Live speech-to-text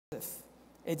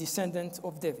a descendant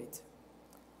of David.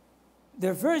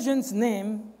 The virgin's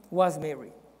name was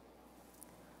Mary.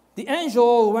 The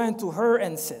angel went to her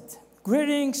and said,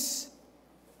 "Greetings,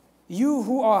 you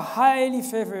who are highly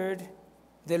favored,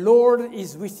 the Lord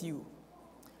is with you."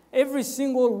 Every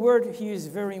single word here is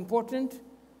very important,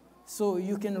 so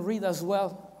you can read as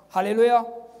well. Hallelujah.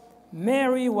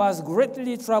 Mary was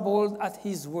greatly troubled at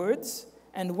his words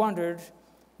and wondered,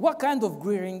 what kind of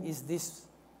greeting is this?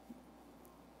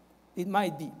 It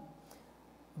might be.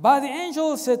 But the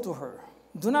angel said to her,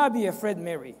 "Do not be afraid,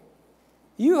 Mary.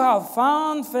 You have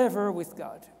found favor with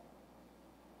God.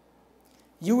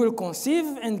 You will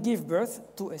conceive and give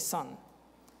birth to a son,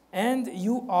 and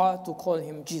you are to call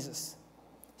him Jesus.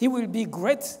 He will be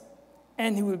great,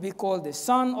 and he will be called the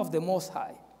Son of the Most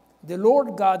High. The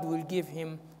Lord God will give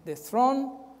him the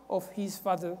throne of his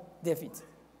father David,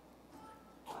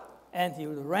 and he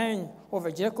will reign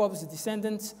over Jacob's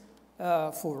descendants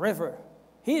forever.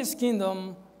 His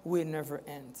kingdom will never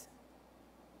end."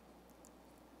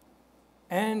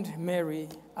 And Mary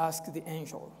asked the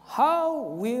angel, "How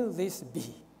will this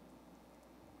be,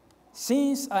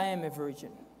 since I am a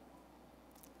virgin?"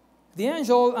 The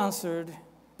angel answered,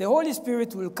 "The Holy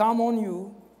Spirit will come on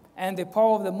you, and the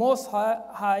power of the Most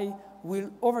High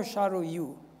will overshadow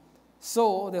you.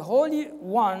 So the Holy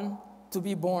One to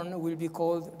be born will be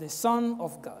called the Son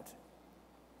of God.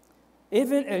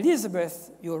 Even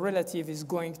Elizabeth, your relative, is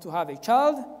going to have a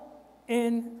child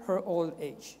in her old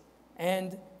age,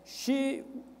 and she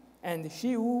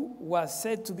who was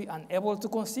said to be unable to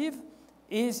conceive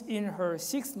is in her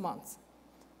 6th month.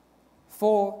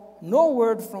 For no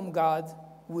word from God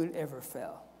will ever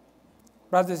fail."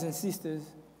 Brothers and sisters,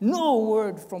 no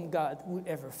word from God will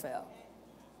ever fail.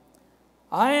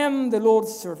 "I am the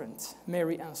Lord's servant,"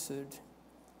 Mary answered.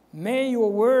 "May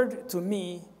your word to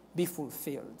me be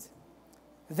fulfilled."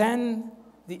 Then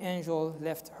the angel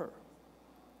left her.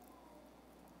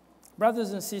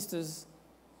 Brothers and sisters,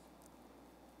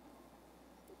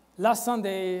 last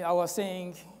Sunday I was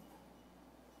saying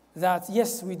that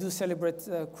yes, we do celebrate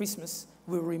Christmas.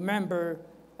 We remember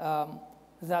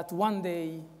that one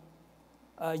day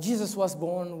Jesus was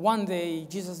born. One day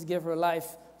Jesus gave her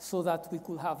life so that we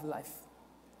could have life.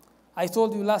 I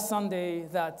told you last Sunday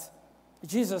that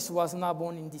Jesus was not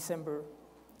born in December.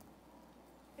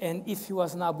 And if he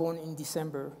was not born in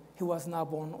December, he was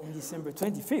not born on December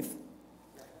 25th.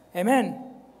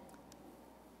 Amen.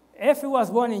 If he was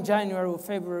born in January or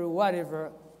February,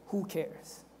 whatever, who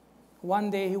cares? One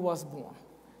day he was born.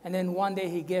 And then one day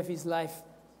he gave his life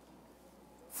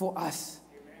for us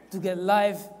to get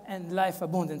life and life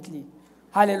abundantly.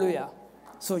 Hallelujah.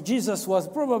 So Jesus was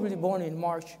probably born in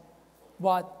March.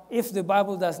 But if the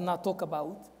Bible does not talk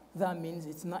about, that means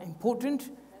it's not important.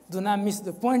 Do not miss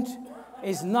the point.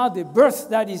 It's not the birth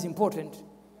that is important.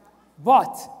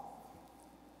 But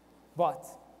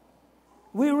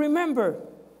we remember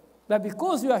that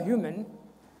because we are human,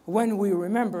 when we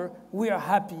remember, we are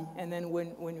happy. And then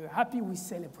when we're happy, we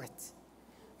celebrate.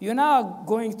 You're not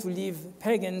going to leave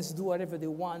pagans do whatever they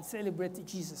want, celebrate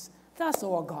Jesus. That's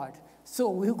our God. So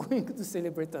we're going to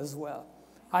celebrate as well.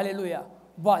 Hallelujah.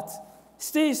 But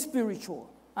stay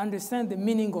spiritual. Understand the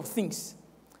meaning of things.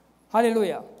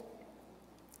 Hallelujah.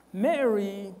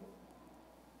 Mary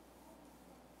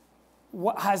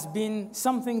has been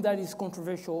something that is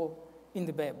controversial in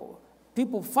the Bible.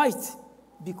 People fight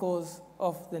because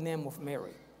of the name of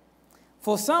Mary.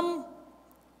 For some,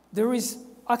 there is,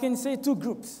 I can say, two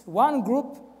groups. One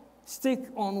group stick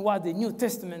on what the New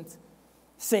Testament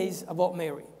says about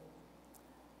Mary.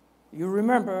 You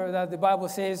remember that the Bible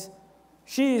says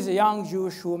she is a young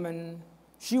Jewish woman.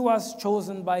 She was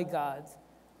chosen by God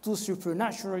to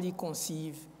supernaturally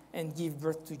conceive and give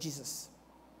birth to Jesus.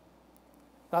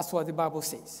 That's what the Bible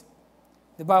says.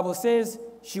 The Bible says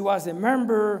she was a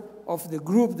member of the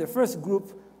group, the first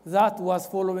group that was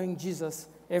following Jesus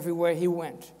everywhere he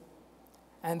went.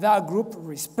 And that group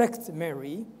respects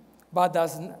Mary,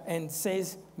 and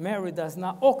says Mary does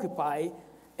not occupy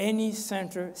any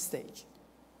center stage.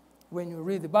 When you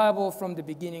read the Bible from the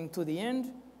beginning to the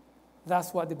end,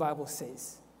 that's what the Bible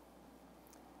says.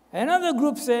 Another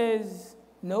group says,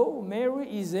 no,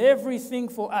 Mary is everything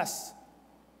for us.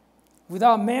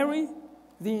 Without Mary,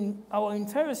 our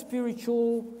entire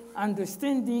spiritual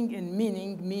understanding and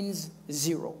meaning means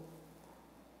zero.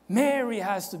 Mary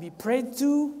has to be prayed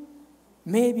to,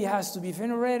 maybe has to be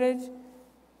venerated,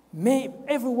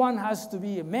 everyone has to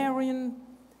be a Marian,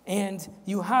 and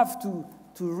you have to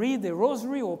read the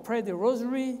rosary or pray the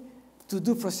rosary, to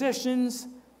do processions,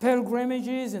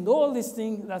 pilgrimages, and all these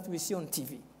things that we see on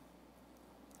TV.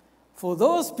 For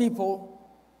those people,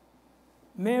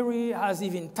 Mary has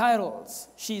even titles.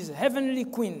 She is a heavenly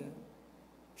queen.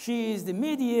 She is the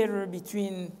mediator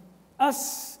between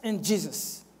us and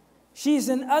Jesus. She is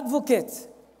an advocate.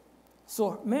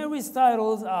 So Mary's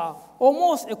titles are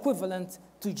almost equivalent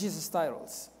to Jesus'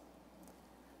 titles.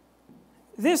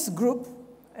 This group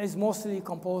is mostly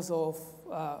composed of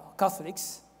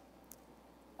Catholics,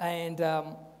 and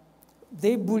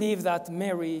they believe that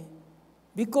Mary,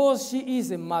 because she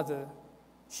is a mother,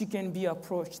 she can be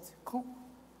approached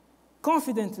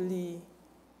confidently.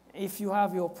 If you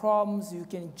have your problems, you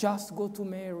can just go to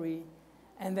Mary,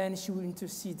 and then she will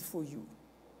intercede for you.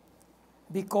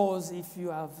 Because if you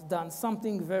have done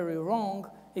something very wrong,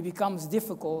 it becomes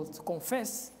difficult to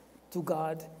confess to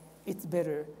God. It's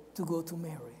better to go to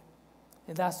Mary.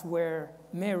 And that's where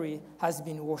Mary has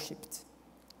been worshipped.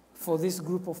 For this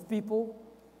group of people,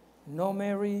 no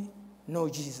Mary, no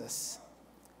Jesus.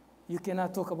 You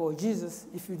cannot talk about Jesus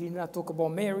if you did not talk about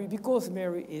Mary, because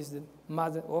Mary is the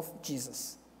mother of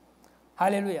Jesus.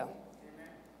 Hallelujah. Amen.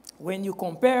 When you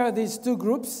compare these two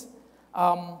groups,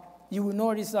 you will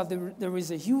notice that there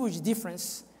is a huge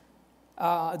difference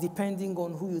depending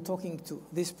on who you're talking to.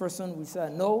 This person will say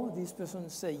no, this person will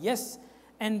say yes,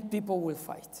 and people will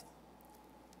fight.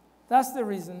 That's the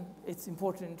reason it's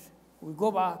important. We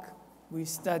go back, we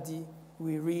study,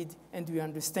 we read, and we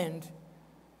understand,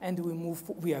 and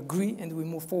we agree, and we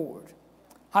move forward.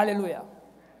 Hallelujah.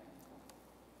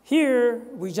 Here,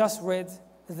 we just read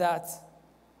that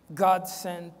God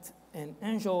sent an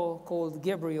angel called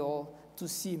Gabriel to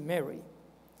see Mary.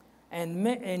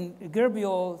 And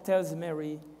Gabriel tells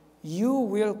Mary, you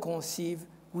will conceive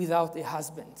without a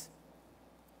husband.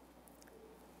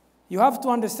 You have to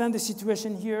understand the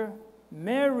situation here.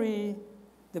 Mary,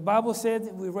 the Bible said,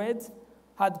 we read,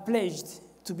 had pledged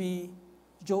to be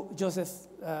Joseph's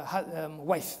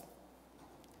wife.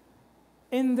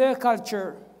 In their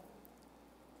culture,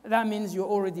 that means you're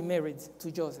already married to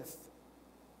Joseph.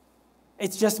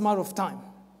 It's just a matter of time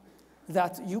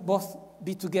that you both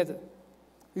be together.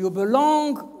 You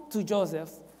belong to Joseph.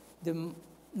 There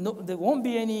won't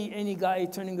be any guy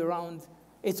turning around.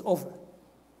 It's over.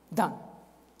 Done.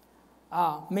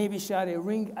 Maybe she had a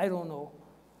ring, I don't know.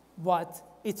 But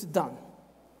it's done.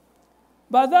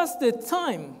 But that's the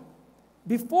time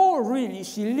before really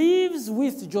she lives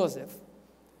with Joseph.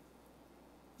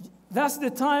 That's the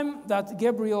time that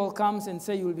Gabriel comes and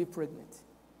says, you will be pregnant.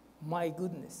 My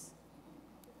goodness.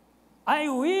 I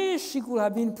wish she could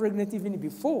have been pregnant even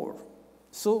before,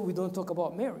 so we don't talk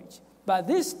about marriage. But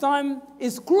this time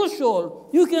is crucial.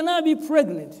 You cannot be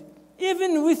pregnant.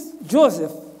 Even with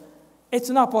Joseph, it's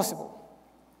not possible.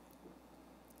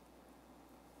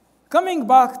 Coming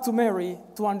back to Mary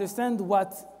to understand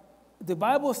what the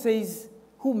Bible says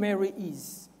who Mary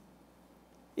is,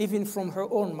 even from her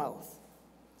own mouth.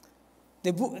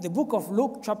 The book of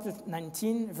Luke, chapter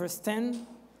 19, verse 10,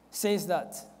 says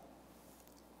that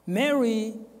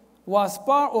Mary was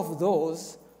part of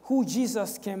those who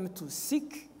Jesus came to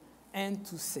seek and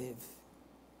to save.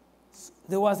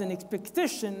 There was an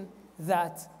expectation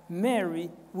that Mary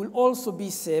will also be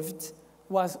saved,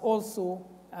 was also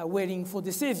waiting for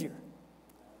the Savior,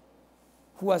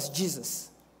 who was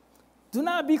Jesus. Do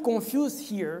not be confused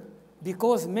here,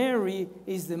 because Mary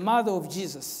is the mother of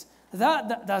Jesus.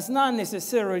 That does not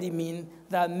necessarily mean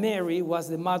that Mary was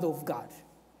the mother of God,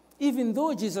 even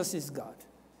though Jesus is God.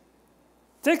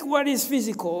 Take what is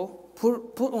physical,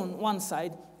 put on one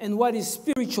side, and what is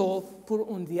spiritual, put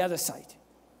on the other side.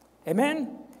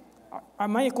 Amen?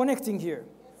 Am I connecting here?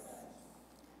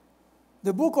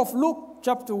 The book of Luke,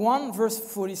 chapter 1, verse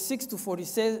 46 to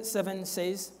 47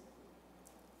 says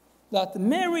that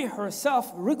Mary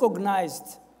herself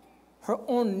recognized her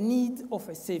own need of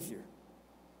a Savior.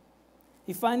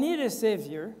 If I need a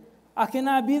Savior, I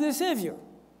cannot be the Savior.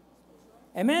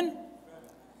 Amen?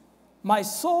 My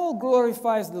soul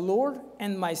glorifies the Lord,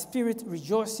 and my spirit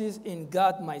rejoices in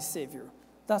God, my Savior.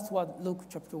 That's what Luke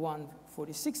chapter 1,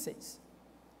 46 says.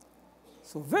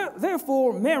 So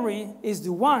therefore, Mary is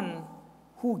the one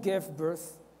who gave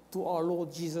birth to our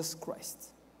Lord Jesus Christ.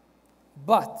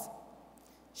 But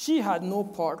she had no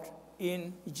part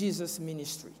in Jesus'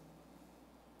 ministry,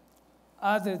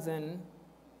 other than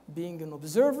being an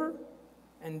observer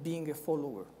and being a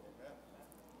follower.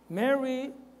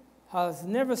 Mary has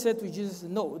never said to Jesus,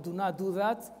 no, do not do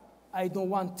that. I don't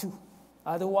want to.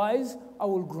 Otherwise, I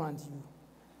will grant you.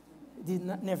 It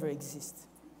did never exist.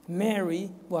 Mary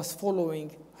was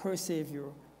following her Savior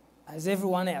as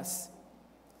everyone else.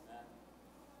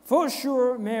 For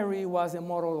sure, Mary was a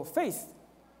model of faith.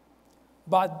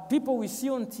 But people we see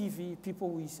on TV,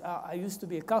 I used to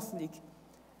be a Catholic,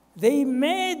 they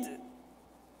made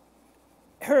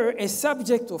her a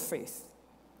subject of faith.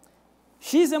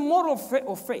 She's a model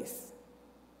of faith.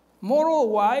 Model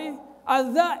why?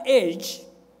 At that age,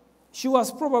 she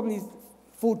was probably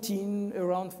 14,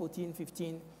 around 14,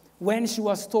 15, when she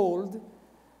was told,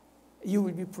 you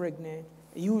will be pregnant,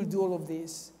 you will do all of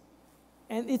this.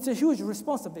 And it's a huge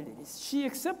responsibility. She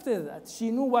accepted that. She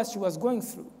knew what she was going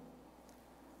through.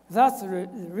 That's the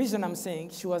reason I'm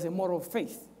saying she was a model of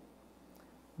faith.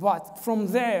 But from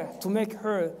there, to make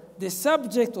her the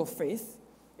subject of faith,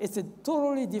 it's a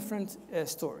totally different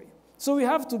story. So we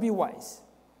have to be wise.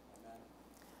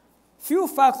 Few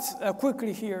facts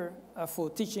quickly here for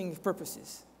teaching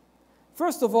purposes.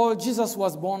 First of all, Jesus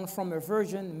was born from a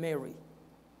Virgin Mary.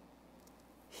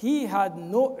 He had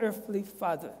no earthly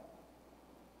father.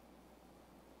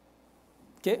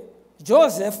 Okay?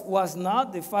 Joseph was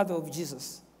not the father of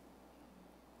Jesus.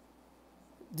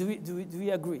 Do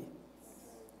we agree?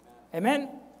 Amen?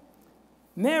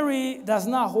 Mary does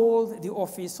not hold the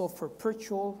office of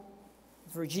perpetual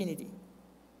virginity.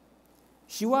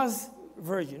 She was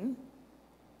virgin,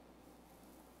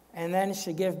 and then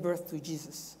she gave birth to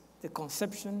Jesus. The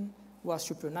conception was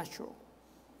supernatural.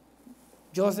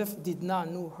 Joseph did not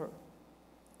know her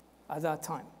at that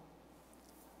time.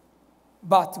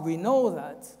 But we know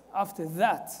that after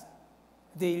that,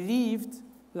 they lived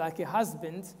like a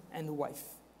husband and wife.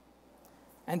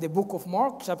 And the book of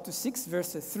Mark, chapter 6,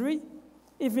 verse 3,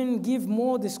 even give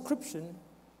more description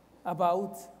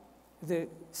about the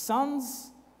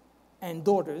sons and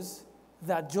daughters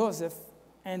that Joseph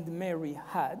and Mary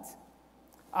had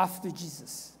after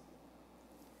Jesus.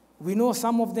 We know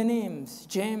some of the names: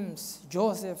 James,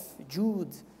 Joseph,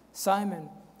 Jude, Simon.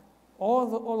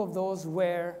 All of those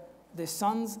were the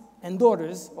sons and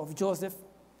daughters of Joseph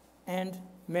and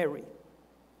Mary.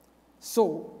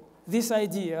 So this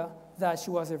idea that she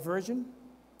was a virgin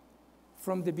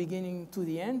from the beginning to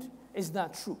the end is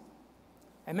not true.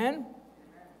 Amen?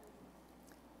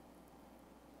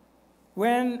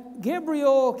 When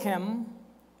Gabriel came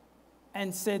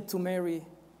and said to Mary,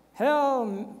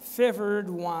 "Hail, favored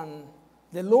one,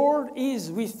 the Lord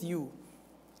is with you."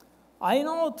 I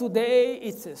know today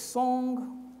it's a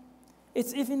song,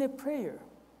 it's even a prayer.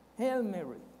 Hail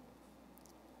Mary.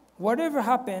 Whatever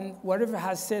happened, whatever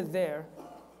has said there,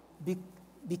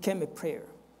 became a prayer.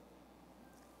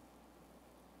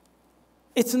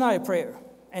 It's not a prayer,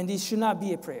 and it should not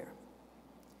be a prayer.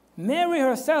 Mary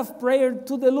herself prayed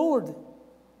to the Lord.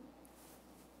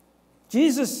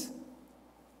 Jesus,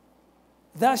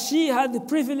 that she had the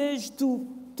privilege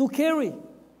to carry.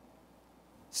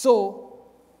 So,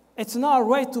 it's not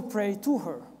right to pray to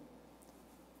her.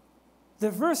 The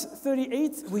verse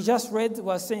 38 we just read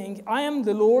was saying, I am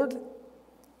the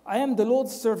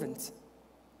Lord's servant.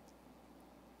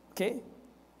 Okay?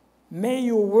 May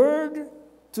your word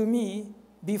to me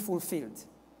be fulfilled.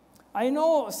 I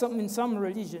know in some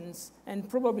religions, and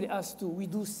probably us too,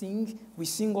 we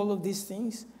sing all of these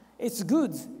things. It's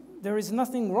good. There is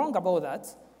nothing wrong about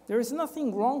that. There is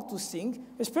nothing wrong to sing,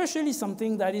 especially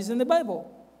something that is in the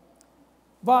Bible.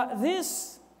 But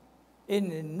this,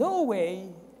 in no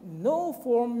way, no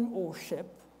form or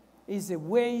shape, is a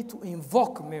way to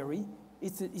invoke Mary.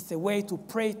 It's a way to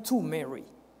pray to Mary.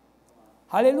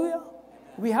 Hallelujah?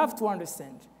 We have to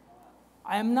understand.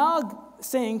 I am not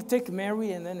saying take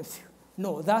Mary and then...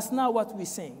 No, that's not what we're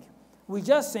saying. We're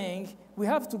just saying we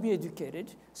have to be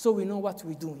educated so we know what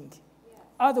we're doing. Yeah.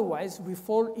 Otherwise, we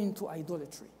fall into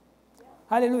idolatry. Yeah.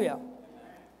 Hallelujah. Amen.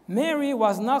 Mary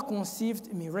was not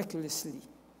conceived miraculously.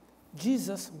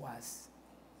 Jesus was.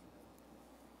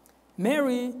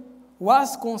 Mary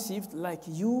was conceived like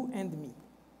you and me.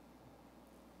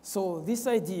 So this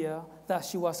idea that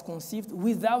she was conceived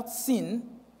without sin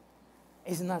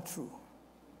is not true.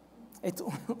 It's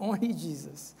only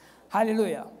Jesus.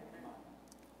 Hallelujah.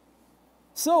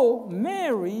 So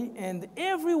Mary and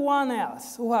everyone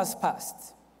else who has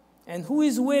passed and who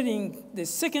is waiting the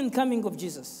second coming of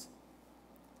Jesus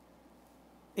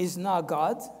is not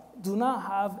God, do not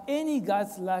have any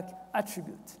God's-like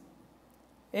attribute.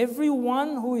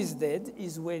 Everyone who is dead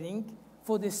is waiting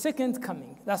for the second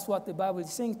coming. That's what the Bible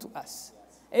is saying to us.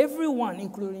 Everyone,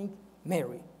 including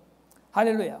Mary.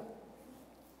 Hallelujah.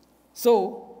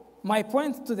 So, my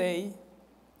point today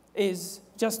is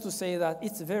just to say that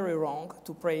it's very wrong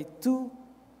to pray to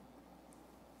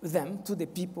them, to the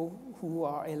people who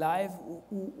are alive,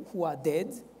 who are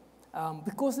dead,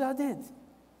 because they are dead.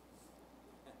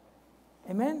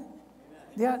 Amen?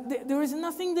 There is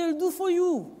nothing they'll do for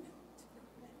you.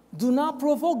 Do not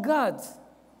provoke God.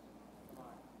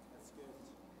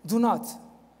 Do not.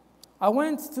 I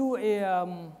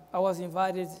was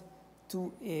invited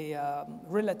to a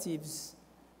relative's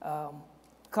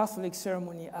Catholic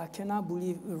ceremony. I cannot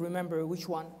remember which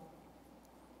one.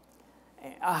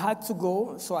 I had to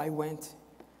go, so I went.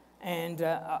 And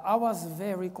I was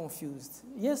very confused.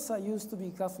 Yes, I used to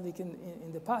be Catholic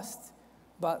in the past,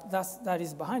 but that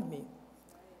is behind me.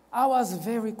 I was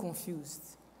very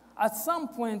confused. At some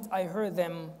point, I heard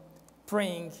them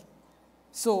praying.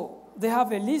 So they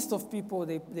have a list of people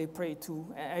they pray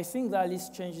to. I think that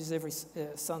list changes every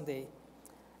Sunday.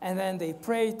 And then they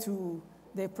prayed to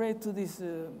this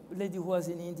lady who was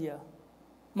in India,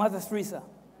 Mother Teresa.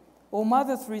 Oh,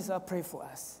 Mother Teresa, pray for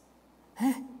us.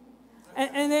 Huh?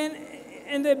 And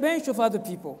then a bunch of other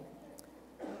people.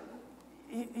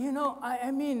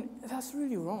 I mean, that's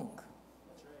really wrong.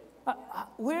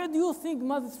 Where do you think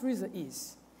Mother Teresa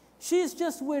is? She's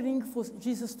just waiting for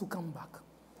Jesus to come back.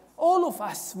 All of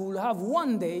us will have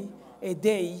one day, a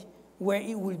day, where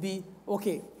it will be,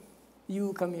 okay,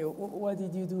 you come here, what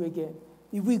did you do again?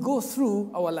 If we go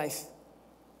through our life,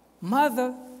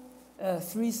 Mother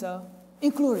Teresa,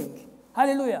 including,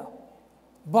 hallelujah.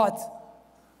 But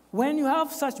when you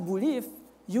have such belief,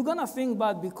 you're going to think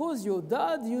about because your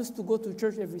dad used to go to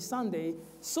church every Sunday,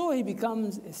 so he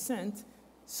becomes a saint.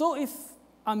 So if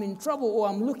I'm in trouble or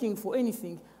I'm looking for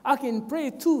anything, I can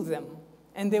pray to them,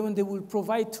 and then they will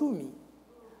provide to me.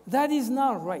 That is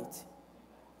not right.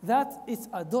 That is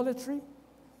idolatry.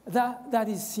 That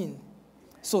is sin.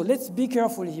 So let's be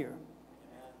careful here.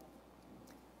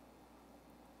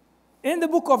 In the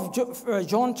book of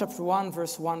John chapter 1,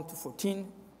 verse 1 to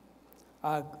 14,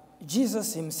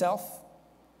 Jesus himself,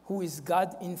 who is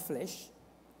God in flesh,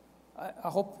 I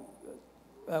hope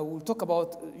we'll talk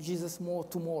about Jesus more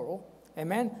tomorrow.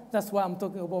 Amen? That's why I'm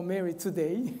talking about Mary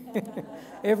today.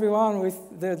 Everyone with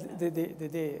the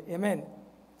day. Amen.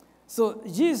 So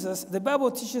Jesus, the Bible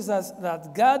teaches us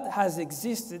that God has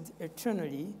existed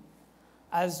eternally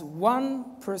as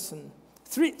one person,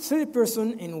 three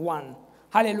persons in one.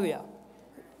 Hallelujah.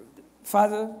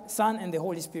 Father, Son, and the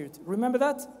Holy Spirit. Remember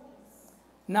that?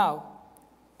 Now,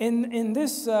 in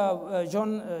this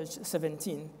John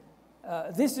 17,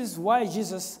 this is why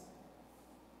Jesus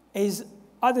is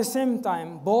at the same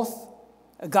time both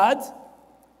God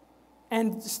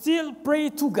and still pray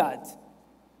to God.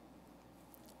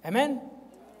 Amen?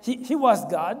 He was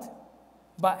God,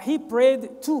 but he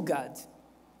prayed to God.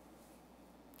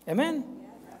 Amen?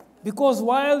 Because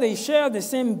while they share the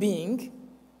same being,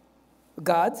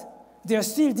 God, they are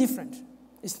still different.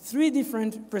 It's three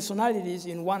different personalities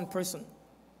in one person.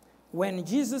 When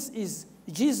Jesus is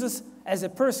Jesus as a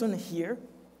person here,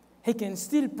 he can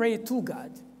still pray to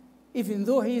God, even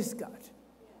though he is God.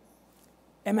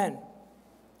 Amen.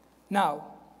 Now,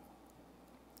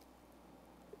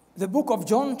 the book of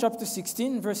John, chapter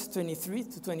 16, verse 23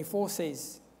 to 24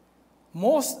 says,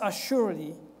 "Most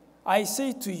assuredly, I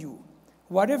say to you,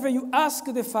 whatever you ask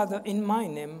the Father in my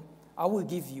name, I will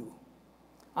give you.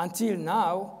 Until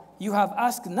now, you have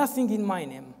asked nothing in my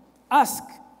name. Ask,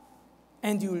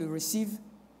 and you will receive,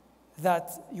 that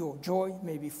your joy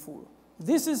may be full."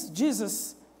 This is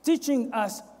Jesus teaching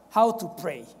us how to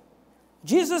pray.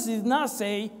 Jesus did not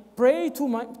say, pray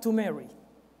to Mary.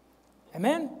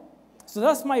 Amen? So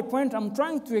that's my point. I'm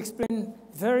trying to explain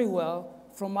very well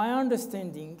from my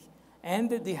understanding and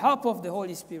the help of the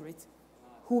Holy Spirit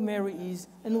who Mary is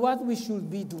and what we should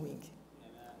be doing.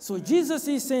 So Jesus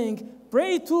is saying,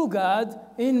 pray to God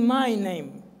in my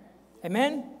name.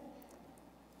 Amen?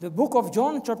 The book of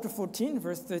John, chapter 14,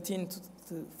 verse 13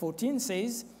 to 14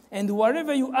 says, "And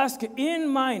whatever you ask in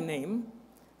my name,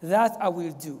 that I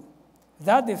will do,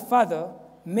 that the Father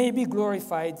may be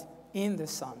glorified in the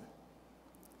Son.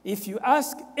 If you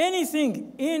ask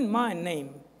anything in my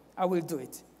name, I will do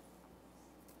it."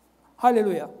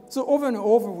 Hallelujah. So over and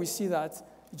over we see that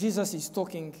Jesus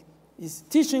is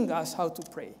teaching us how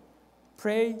to pray.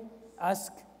 Pray,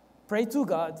 ask, pray to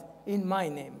God in my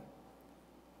name.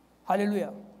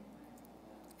 Hallelujah.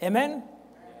 Amen?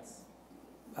 Yes.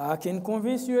 I can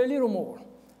convince you a little more.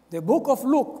 The book of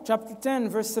Luke, chapter 10,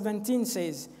 verse 17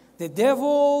 says, "The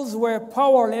devils were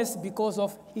powerless because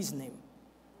of his name."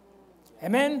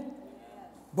 Amen? Yes.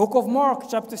 Book of Mark,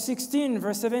 chapter 16,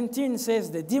 verse 17 says,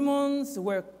 "The demons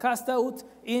were cast out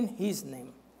in his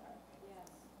name." Yes.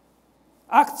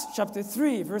 Acts chapter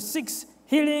 3, verse 6,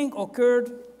 "Healing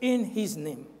occurred in his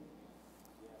name."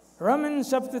 Yes. Romans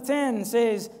chapter 10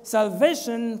 says,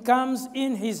 "Salvation comes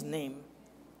in his name."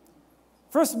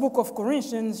 First book of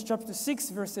Corinthians, chapter 6,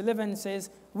 verse 11 says,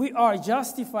 "We are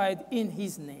justified in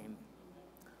his name."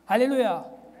 Hallelujah.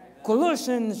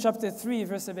 Colossians chapter 3,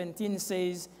 verse 17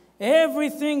 says,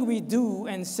 "Everything we do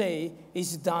and say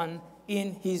is done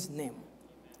in his name."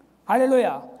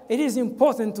 Hallelujah. It is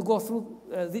important to go through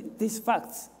these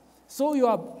facts so you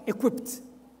are equipped,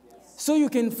 so you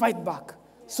can fight back,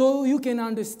 so you can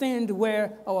understand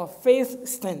where our faith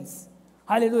stands.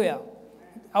 Hallelujah.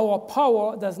 Our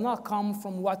power does not come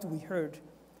from what we heard.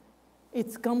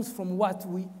 It comes from what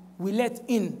we let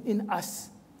in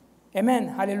us. Amen.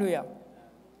 Hallelujah.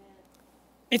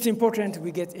 It's important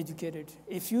we get educated.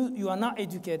 If you are not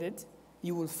educated,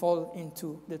 you will fall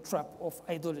into the trap of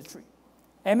idolatry.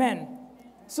 Amen.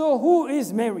 So who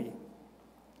is Mary?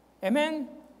 Amen.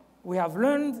 We have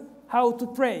learned how to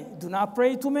pray. Do not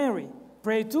pray to Mary.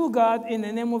 Pray to God in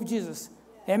the name of Jesus.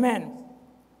 Amen.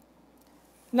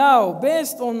 Now,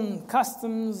 based on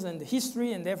customs and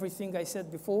history and everything I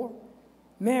said before,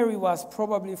 Mary was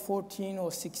probably 14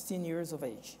 or 16 years of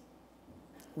age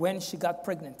when she got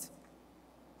pregnant.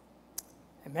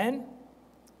 Amen.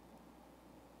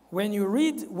 When you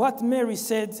read what Mary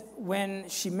said when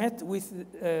she met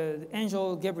with the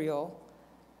angel Gabriel,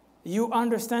 you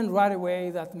understand right away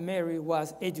that Mary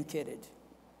was educated,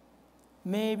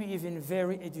 maybe even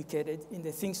very educated in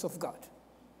the things of God.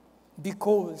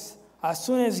 Because as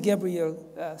soon as Gabriel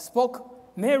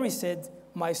spoke, Mary said,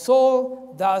 "My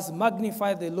soul does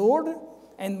magnify the Lord,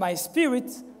 and my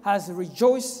spirit has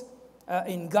rejoiced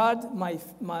in God,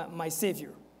 my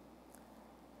Savior."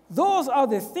 Those are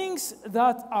the things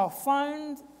that are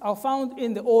found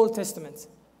in the Old Testament.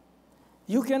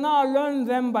 You cannot learn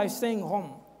them by staying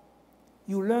home.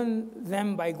 You learn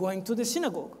them by going to the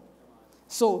synagogue.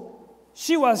 So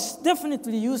she was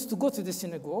definitely used to go to the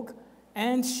synagogue,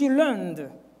 and she learned,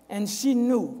 and she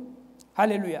knew.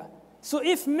 Hallelujah. So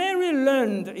if Mary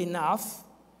learned enough,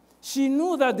 she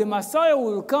knew that the Messiah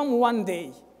will come one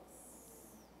day.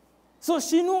 So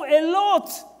she knew a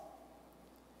lot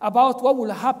about what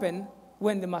will happen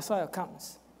when the Messiah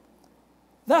comes.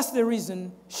 That's the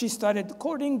reason she started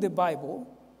quoting the Bible,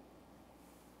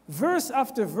 verse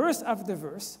after verse after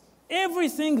verse,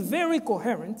 everything very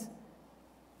coherent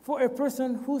for a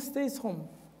person who stays home.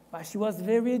 But she was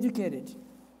very educated.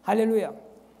 Hallelujah.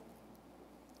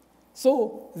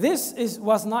 So this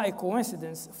was not a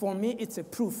coincidence. For me, it's a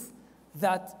proof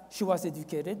that she was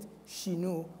educated. She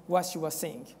knew what she was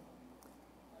saying.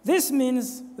 This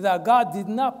means that God did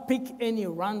not pick any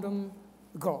random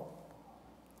girl.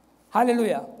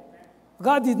 Hallelujah.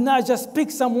 God did not just pick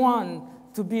someone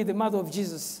to be the mother of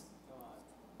Jesus.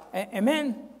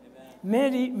 Amen?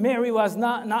 Mary was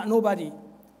not nobody.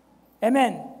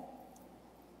 Amen.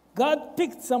 God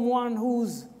picked someone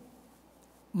whose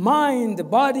mind,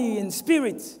 body, and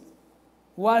spirit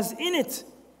was in it,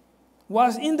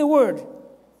 was in the Word,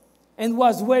 and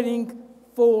was waiting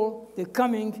for the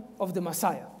coming of the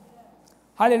Messiah.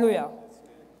 Hallelujah.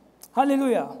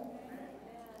 Hallelujah.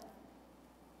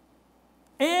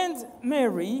 And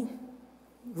Mary,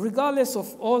 regardless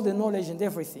of all the knowledge and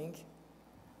everything,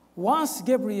 once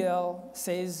Gabriel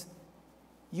says,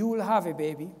 "You will have a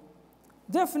baby,"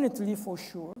 definitely for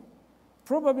sure,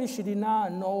 probably she did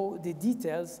not know the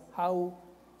details how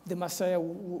the Messiah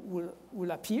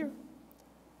will appear.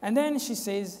 And then she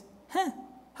says,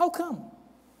 how come?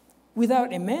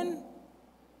 Without a man?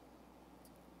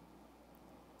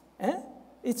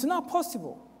 It's not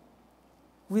possible.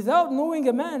 Without knowing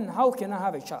a man, how can I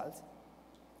have a child?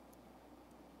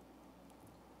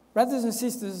 Brothers and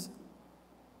sisters,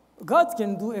 God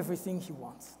can do everything he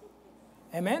wants.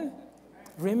 Amen?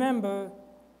 Remember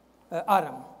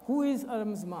Adam. Who is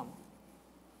Adam's mom?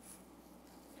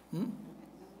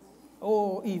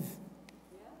 Oh, Eve.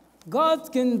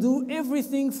 God can do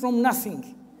everything from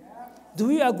nothing. Do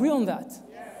we agree on that?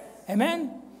 Yes.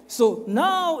 Amen? So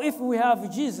now if we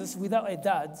have Jesus without a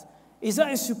dad, is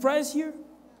that a surprise here?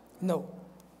 No.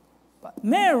 But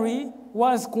Mary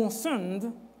was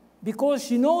concerned because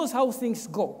she knows how things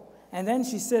go. And then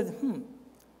she said,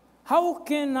 how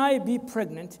can I be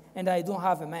pregnant and I don't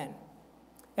have a man?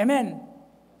 Amen.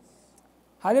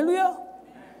 Hallelujah.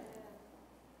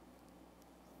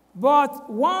 But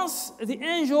once the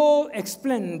angel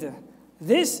explained,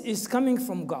 this is coming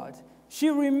from God, she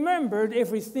remembered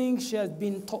everything she had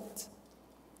been taught.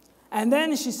 And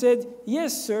then she said,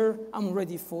 yes, sir, I'm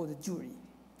ready for the jury.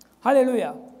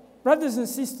 Hallelujah. Brothers and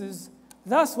sisters,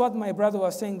 that's what my brother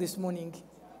was saying this morning.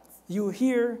 You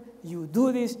hear, you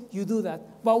do this, you do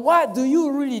that. But what do you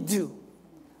really do?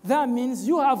 That means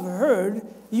you have heard,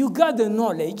 you got the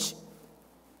knowledge.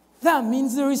 That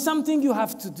means there is something you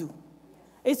have to do.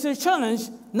 It's a challenge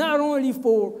not only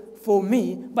for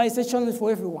me, but it's a challenge for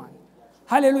everyone.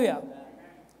 Hallelujah.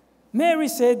 Mary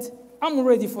said, I'm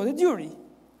ready for the jury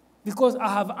because I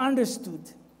have understood.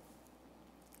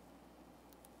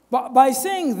 But by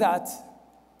saying that,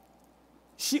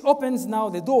 she opens now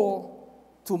the door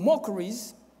to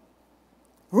mockeries,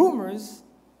 rumors.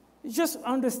 Just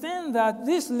understand that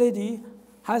this lady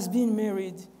has been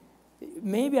married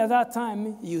maybe at that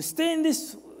time you stay in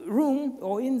this room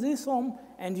or in this home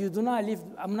and you do not live,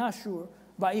 I'm not sure,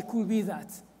 but it could be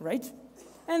that, right?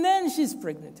 And then she's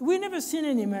pregnant. We never seen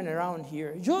any man around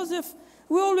here. Joseph,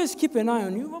 we always keep an eye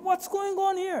on you. What's going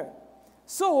on here?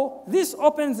 So this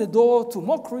opens the door to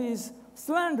mockeries,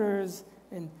 slanders,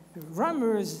 and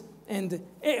rumors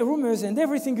and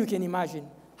everything you can imagine.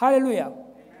 Hallelujah. Amen.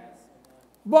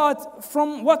 But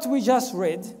from what we just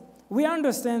read, we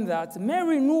understand that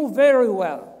Mary knew very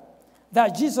well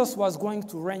that Jesus was going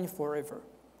to reign forever.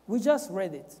 We just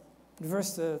read it,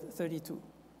 verse 32.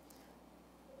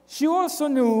 She also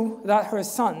knew that her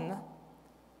son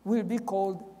will be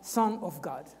called Son of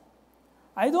God.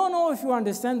 I don't know if you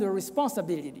understand the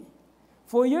responsibility.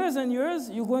 For years and years,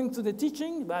 you're going to the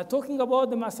teaching, talking about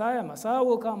the Messiah. Messiah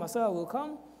will come, Messiah will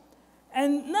come.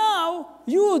 And now,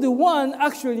 you're the one,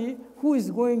 actually, who is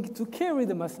going to carry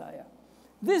the Messiah.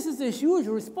 This is a huge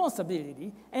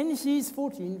responsibility. And she's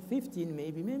 14, 15,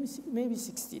 maybe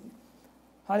 16.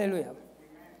 Hallelujah. Amen.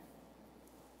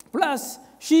 Plus,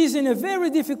 she's in a very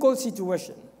difficult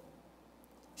situation.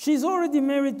 She's already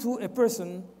married to a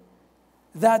person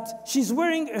that she's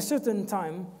waiting a certain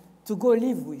time to go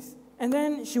live with. And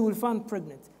then she will find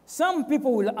pregnant. Some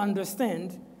people will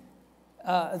understand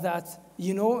that,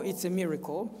 it's a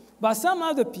miracle. But some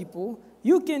other people,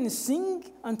 you can sing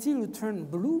until you turn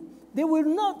blue. They will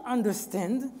not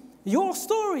understand your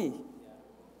story.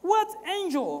 What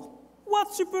angel?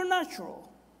 What supernatural?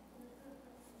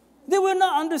 They will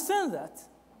not understand that.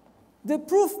 The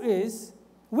proof is,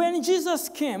 when Jesus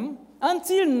came,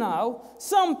 until now,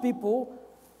 some people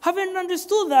haven't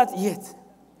understood that yet.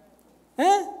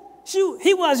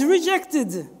 He was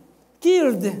rejected,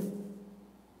 killed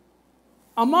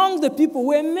among the people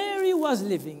where Mary was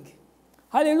living.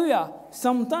 Hallelujah.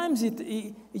 Sometimes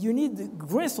you need the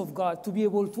grace of God to be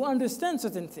able to understand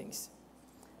certain things.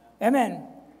 Amen.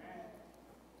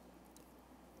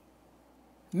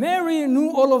 Mary knew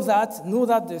all of that, knew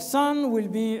that the Son will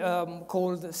be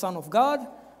called the Son of God,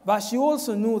 but she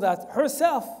also knew that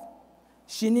herself,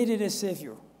 she needed a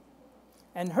Savior.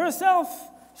 And herself,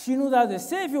 she knew that the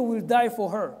Savior will die for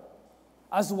her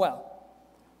as well.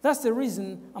 That's the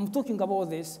reason I'm talking about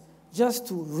this, just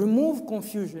to remove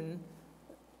confusion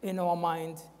in our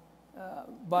mind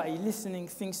by listening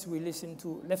things we listen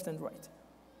to left and right.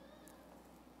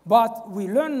 But we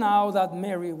learn now that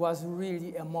Mary was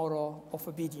really a model of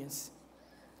obedience.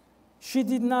 She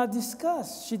did not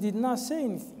discuss, she did not say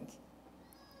anything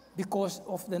because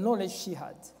of the knowledge she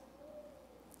had.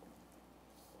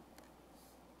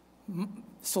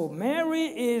 So Mary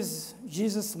is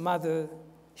Jesus' mother,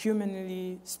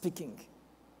 humanly speaking.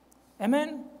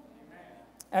 Amen?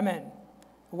 Amen.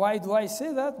 Why do I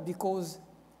say that? Because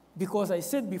I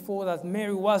said before that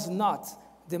Mary was not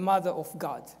the mother of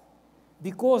God.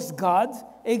 Because God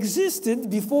existed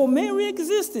before Mary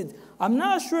existed. I'm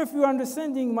not sure if you're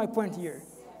understanding my point here.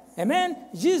 Amen?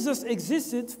 Jesus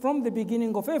existed from the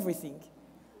beginning of everything.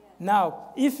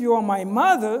 Now, if you are my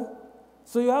mother,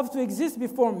 so you have to exist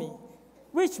before me.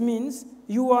 Which means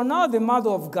you are not the mother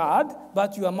of God,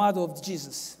 but you are mother of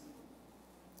Jesus.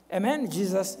 Amen?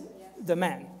 Jesus, the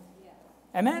man.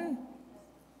 Amen?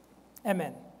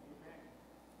 Amen.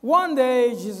 One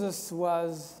day, Jesus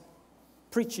was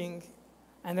preaching,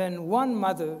 and then one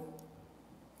mother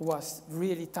was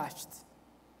really touched.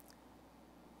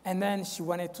 And then she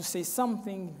wanted to say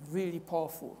something really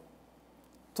powerful,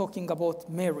 talking about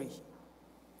Mary,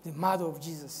 the mother of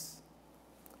Jesus.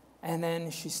 And then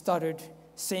she started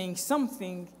saying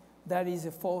something that is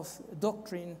a false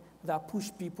doctrine that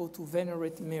pushed people to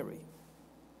venerate Mary.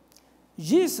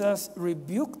 Jesus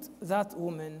rebuked that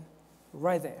woman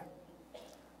right there.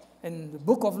 In the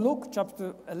book of Luke,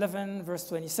 chapter 11, verse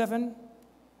 27,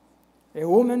 a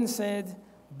woman said,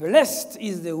 "Blessed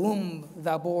is the womb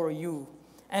that bore you,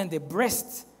 and the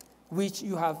breast which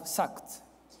you have sucked."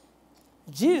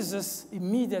 Jesus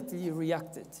immediately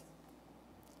reacted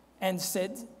and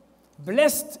said,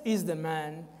 "Blessed is the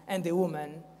man and the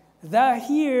woman that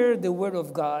hear the word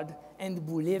of God and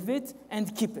believe it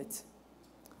and keep it."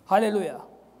 Hallelujah.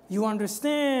 You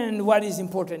understand what is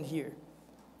important here.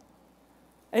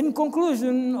 In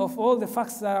conclusion of all the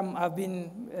facts that I've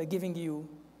been giving you,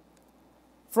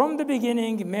 from the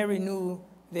beginning, Mary knew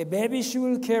the baby she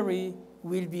will carry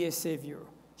will be a savior.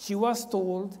 She was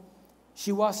told,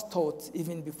 she was taught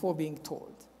even before being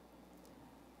told.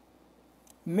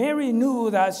 Mary knew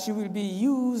that she will be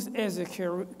used as a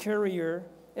carrier,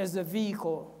 as a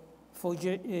vehicle for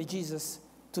Jesus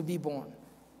to be born.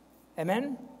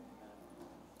 Amen?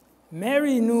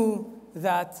 Mary knew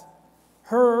that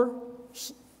her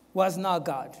was not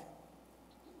God,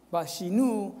 but she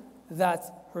knew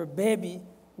that her baby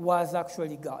was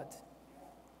actually God.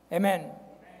 Amen.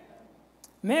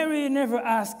 Mary never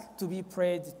asked to be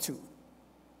prayed to.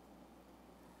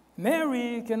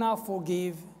 Mary cannot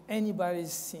forgive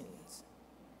anybody's sins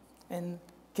and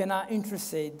cannot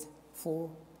intercede for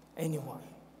anyone.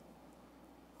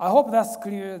 I hope that's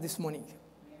clear this morning.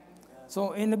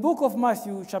 So in the book of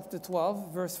Matthew, chapter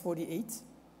 12, verse 48,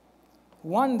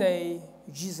 one day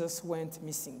Jesus went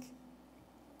missing.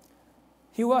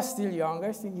 He was still young.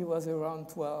 I think he was around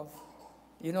 12.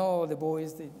 You know, the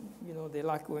boys, they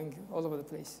like going all over the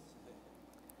place.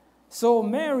 So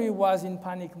Mary was in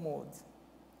panic mode.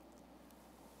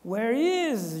 Where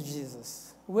is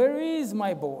Jesus? Where is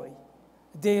my boy?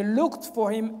 They looked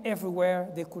for him everywhere.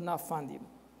 They could not find him.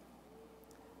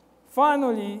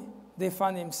 Finally, they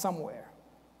found him somewhere.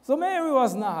 So Mary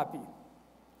was not happy.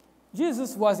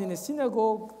 Jesus was in a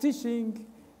synagogue teaching,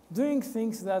 doing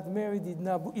things that Mary did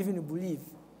not even believe.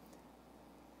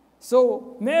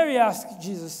 So Mary asked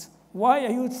Jesus, why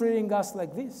are you treating us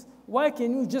like this? Why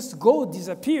can you just go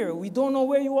disappear? We don't know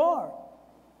where you are.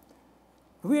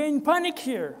 We are in panic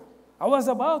here. I was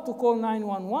about to call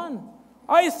 911.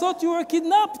 I thought you were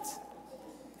kidnapped.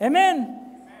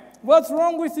 Amen. What's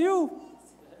wrong with you?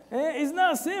 It's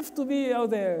not safe to be out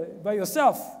there by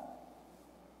yourself.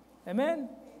 Amen.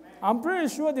 I'm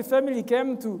pretty sure the family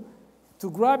came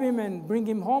to grab him and bring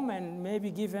him home and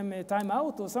maybe give him a time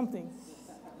out or something.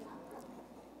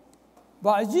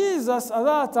 But Jesus, at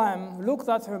that time, looked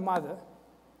at her mother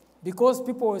because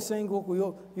people were saying,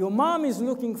 oh, your mom is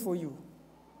looking for you.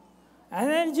 And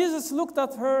then Jesus looked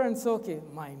at her and said, okay,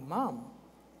 my mom,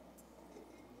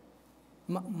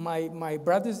 my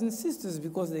brothers and sisters,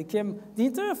 because they came, the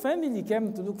entire family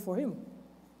came to look for him.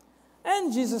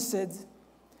 And Jesus said,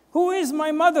 who is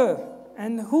my mother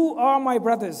and who are my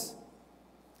brothers?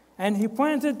 And he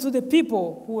pointed to the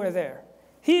people who were there.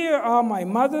 Here are my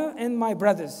mother and my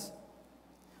brothers.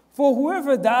 For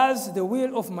whoever does the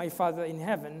will of my Father in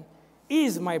heaven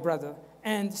is my brother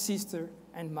and sister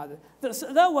and mother.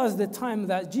 That was the time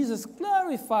that Jesus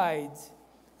clarified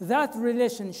that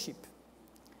relationship.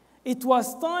 It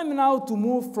was time now to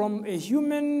move from a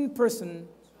human person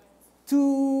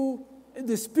to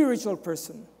the spiritual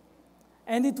person.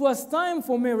 And it was time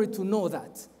for Mary to know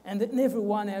that, and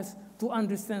everyone else to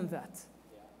understand that.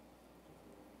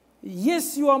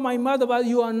 Yes, you are my mother, but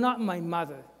you are not my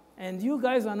mother. And you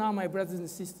guys are now my brothers and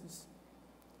sisters.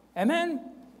 Amen?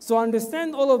 So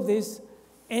understand all of this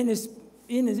in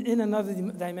another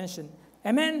dimension.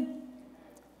 Amen?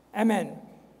 Amen.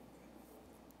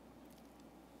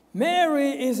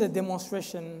 Mary is a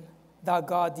demonstration that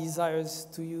God desires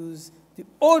to use the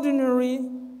ordinary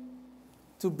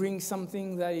to bring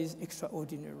something that is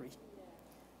extraordinary.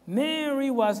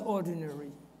 Mary was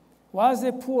ordinary, was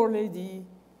a poor lady,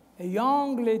 a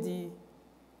young lady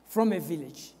from a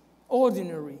village.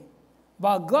 Ordinary.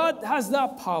 But God has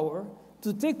that power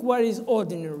to take what is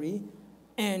ordinary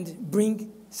and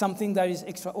bring something that is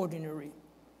extraordinary.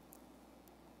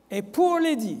 A poor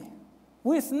lady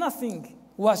with nothing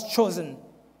was chosen.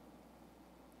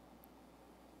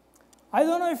 I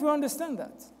don't know if you understand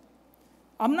that.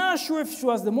 I'm not sure if she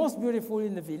was the most beautiful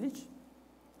in the village.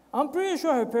 I'm pretty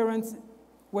sure her parents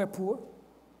were poor.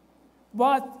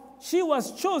 But she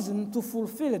was chosen to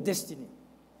fulfill a destiny.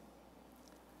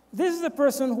 This is a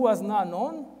person who was not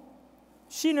known.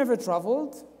 She never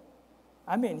traveled.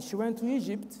 I mean, she went to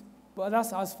Egypt, but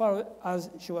that's as far as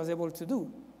she was able to do.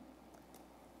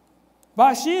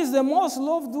 But she is the most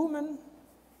loved woman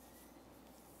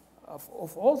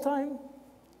of all time.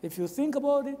 If you think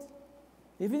about it,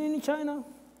 even in China,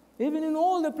 even in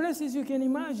all the places you can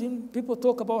imagine, people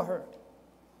talk about her.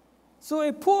 So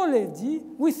a poor lady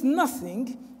with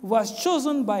nothing was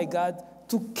chosen by God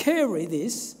to carry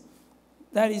this.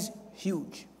 That is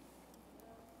huge.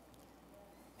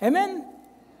 Amen?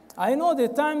 I know the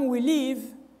time we live,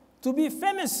 to be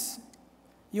famous,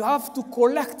 you have to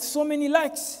collect so many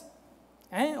likes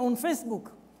on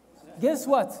Facebook. Guess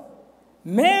what?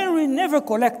 Mary never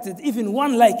collected even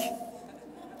one like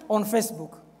on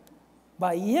Facebook.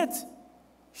 But yet,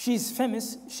 she's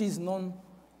famous, she's known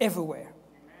everywhere.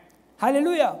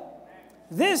 Hallelujah.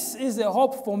 This is a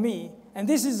hope for me, and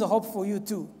this is a hope for you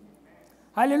too.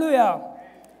 Hallelujah.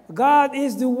 God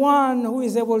is the one who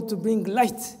is able to bring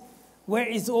light where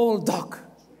it's all dark.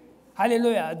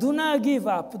 Hallelujah. Do not give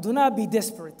up. Do not be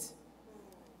desperate.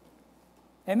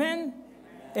 Amen?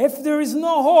 If there is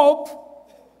no hope,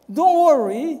 don't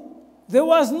worry. There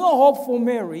was no hope for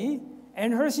Mary,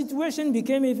 and her situation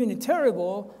became even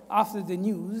terrible after the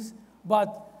news.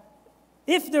 But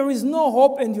if there is no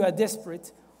hope and you are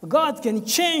desperate, God can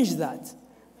change that.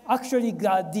 Actually,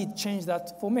 God did change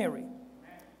that for Mary.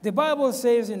 The Bible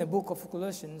says in the book of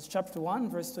Colossians, chapter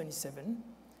 1, verse 27,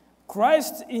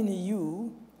 Christ in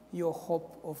you, your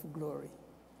hope of glory.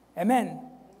 Amen.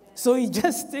 So it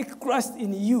just takes Christ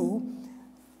in you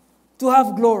to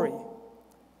have glory.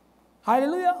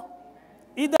 Hallelujah.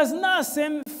 It does not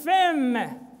say fame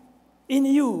in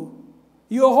you,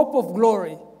 your hope of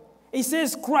glory. It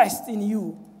says Christ in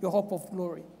you, your hope of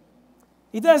glory.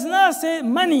 It does not say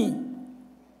money,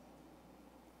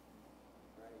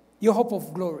 your hope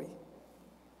of glory.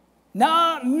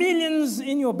 Now millions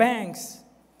in your banks,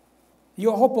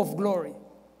 your hope of glory.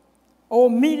 Or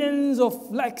millions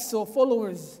of likes or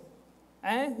followers,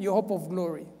 your hope of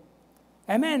glory.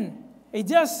 Amen. It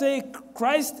just says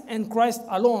Christ and Christ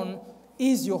alone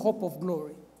is your hope of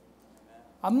glory.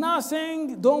 I'm not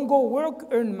saying don't go work,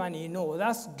 earn money. No,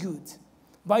 that's good.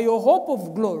 But your hope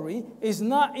of glory is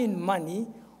not in money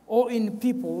or in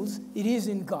peoples. It is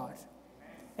in God.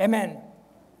 Amen.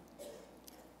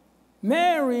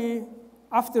 Mary,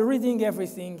 after reading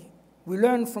everything, we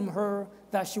learned from her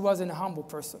that she was a humble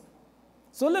person.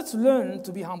 So let's learn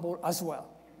to be humble as well.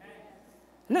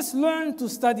 Let's learn to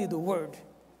study the Word.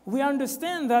 We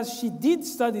understand that she did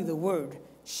study the Word.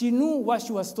 She knew what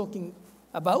she was talking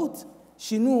about.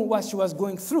 She knew what she was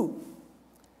going through.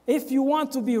 If you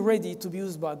want to be ready to be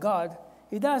used by God,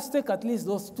 it does take at least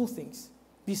those two things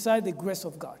beside the grace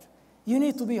of God. You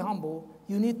need to be humble.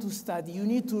 You need to study. You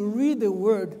need to read the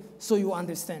Word so you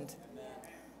understand.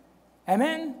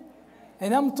 Amen?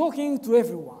 And I'm talking to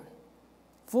everyone,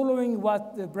 following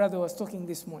what the brother was talking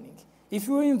this morning. If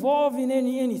you're involved in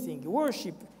anything,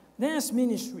 worship, dance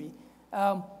ministry,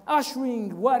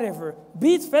 ushering, whatever,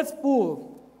 be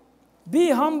faithful,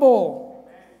 be humble.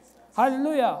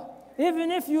 Hallelujah.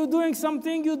 Even if you're doing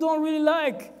something you don't really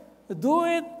like, do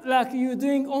it like you're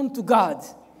doing unto God.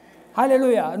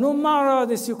 Hallelujah. No matter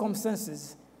the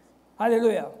circumstances.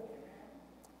 Hallelujah.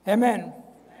 Amen.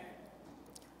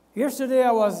 Yesterday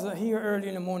I was here early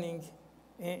in the morning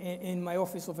in my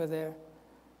office over there.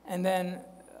 And then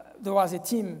there was a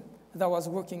team that was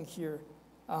working here.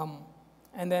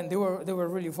 And then they were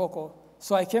really vocal.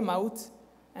 So I came out,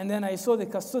 and then I saw the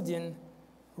custodian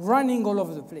running all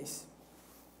over the place.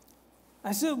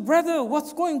 I said, brother,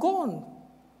 what's going on?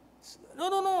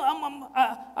 No,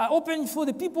 I opened for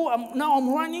the people. Now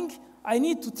I'm running. I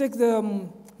need to take the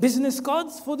business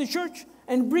cards for the church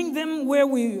and bring them where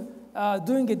we are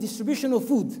doing a distribution of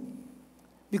food.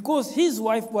 Because his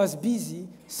wife was busy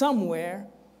somewhere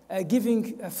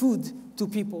giving food to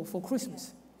people for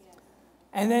Christmas.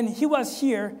 And then he was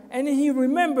here, and he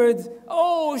remembered,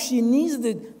 oh, she needs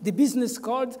the business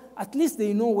card. At least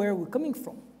they know where we're coming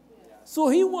from. So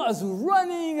he was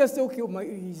running. I said, okay,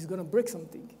 he's going to break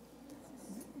something.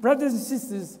 Brothers and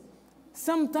sisters,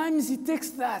 sometimes it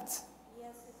takes that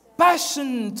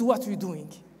passion to what we're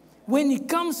doing. When it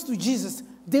comes to Jesus,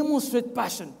 demonstrate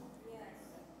passion.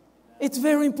 It's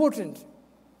very important.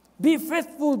 Be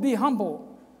faithful, be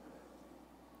humble.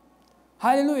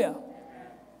 Hallelujah.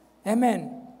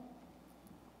 Amen.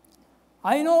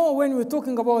 I know when we're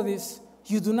talking about this,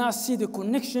 you do not see the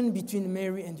connection between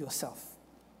Mary and yourself.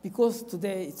 Because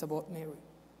today it's about Mary.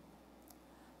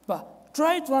 But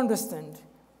try to understand,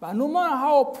 but no matter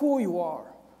how poor you are,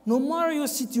 no matter your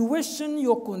situation,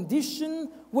 your condition,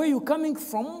 where you're coming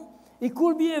from, it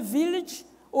could be a village,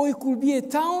 or it could be a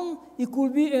town, it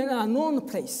could be an unknown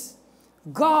place.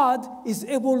 God is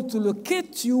able to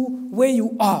locate you where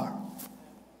you are.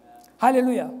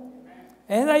 Hallelujah.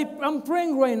 And I'm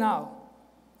praying right now,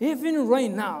 even right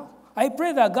now, I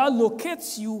pray that God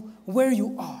locates you where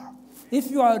you are. If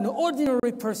you are an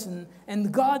ordinary person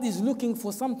and God is looking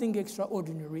for something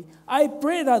extraordinary, I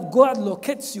pray that God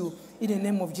locates you in the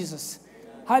name of Jesus.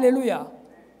 Hallelujah.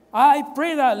 I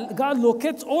pray that God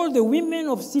locates all the women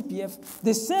of CPF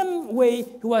the same way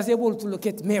He was able to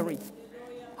locate Mary.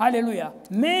 Hallelujah.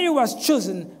 Mary was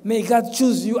chosen. May God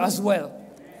choose you as well.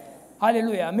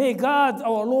 Hallelujah. May God,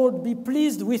 our Lord, be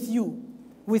pleased with you,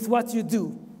 with what you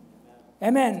do.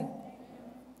 Amen.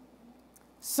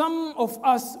 Some of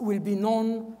us will be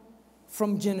known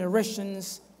from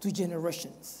generations to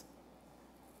generations.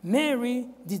 Mary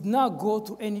did not go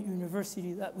to any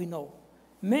university that we know.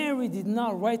 Mary did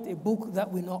not write a book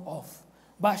that we know of.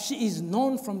 But she is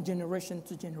known from generation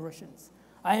to generations.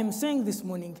 I am saying this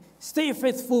morning, stay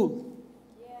faithful.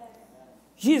 Yes.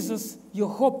 Jesus, your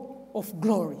hope of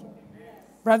glory.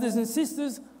 Brothers and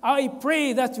sisters, I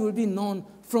pray that you will be known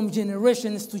from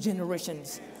generations to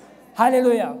generations.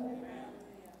 Hallelujah.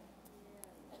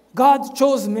 God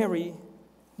chose Mary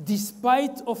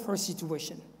despite of her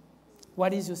situation.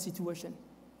 What is your situation?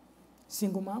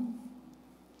 Single mom?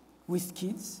 With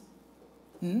kids?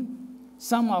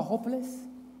 Some are hopeless.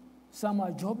 Some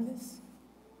are jobless.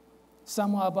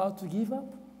 Some are about to give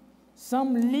up.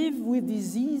 Some live with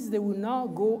disease. They will not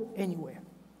go anywhere.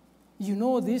 You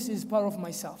know, this is part of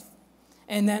myself.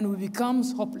 And then we become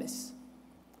hopeless.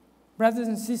 Brothers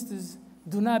and sisters,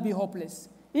 do not be hopeless.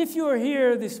 If you are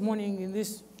here this morning in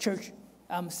this church,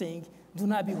 I'm saying, do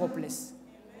not be hopeless.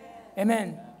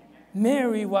 Amen.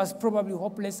 Mary was probably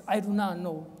hopeless. I do not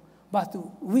know. But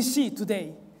we see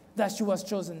today that she was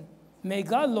chosen. May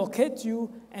God locate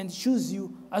you and choose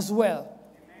you as well.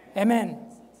 Amen.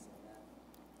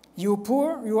 You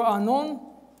poor, you are unknown.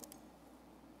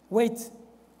 Wait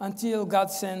until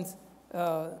God sends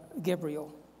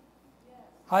Gabriel.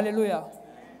 Hallelujah.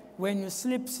 When you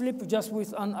sleep just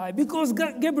with an eye. Because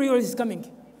Gabriel is coming.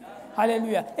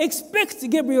 Hallelujah. Expect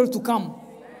Gabriel to come.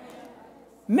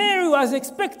 Mary was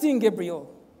expecting Gabriel.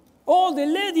 All the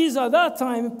ladies at that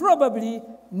time probably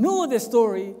knew the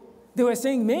story. They were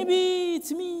saying, maybe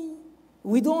it's me.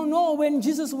 We don't know when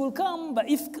Jesus will come, but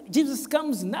if Jesus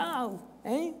comes now,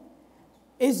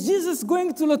 is Jesus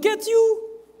going to locate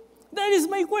you? That is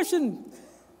my question.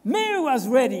 Mary was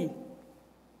ready.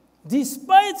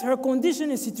 Despite her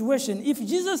condition and situation, if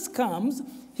Jesus comes,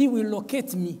 he will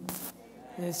locate me.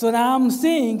 So now I'm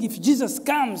saying, if Jesus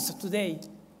comes today,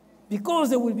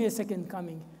 because there will be a second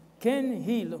coming, can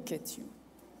he locate you?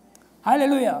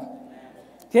 Hallelujah.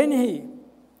 Can he?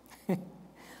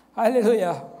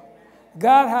 Hallelujah.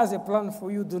 God has a plan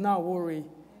for you. Do not worry.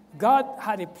 God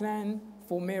had a plan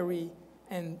for Mary,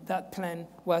 and that plan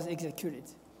was executed.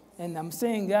 And I'm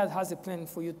saying God has a plan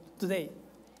for you today.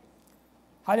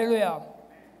 Hallelujah.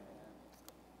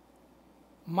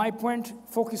 My point,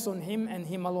 focus on him and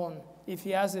him alone. If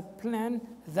he has a plan,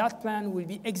 that plan will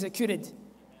be executed.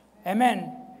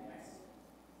 Amen.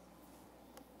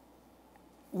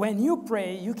 When you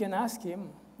pray, you can ask him,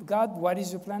 God, what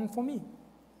is your plan for me?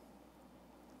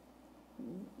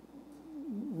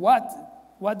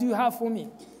 What do you have for me?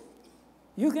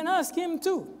 You can ask him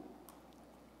too.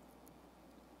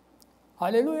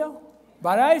 Hallelujah.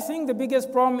 But I think the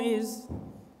biggest problem is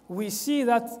we see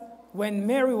that when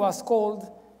Mary was called,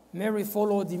 Mary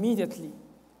followed immediately.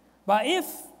 But if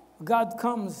God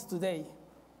comes today,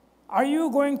 are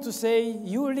you going to say,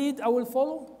 you lead, I will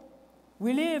follow?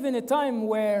 We live in a time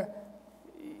where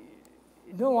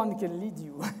no one can lead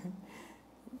you.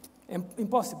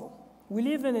 Impossible. We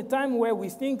live in a time where we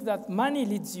think that money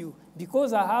leads you.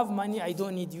 Because I have money, I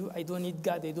don't need you, I don't need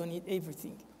God, I don't need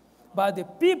everything. But the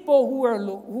people who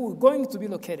are going to be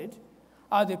located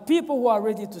are the people who are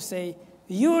ready to say,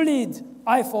 you lead,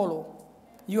 I follow.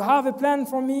 You have a plan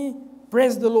for me,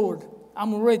 praise the Lord.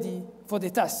 I'm ready for the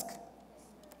task.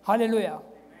 Hallelujah.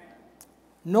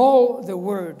 Know the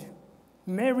word.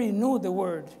 Mary knew the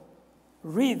word.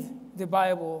 Read the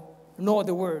Bible, know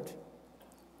the word.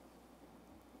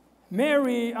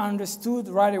 Mary understood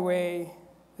right away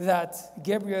that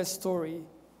Gabriel's story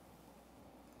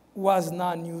was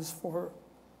not news for her.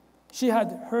 She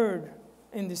had heard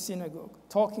in the synagogue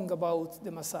talking about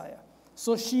the Messiah.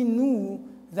 So she knew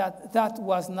that that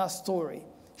was not story.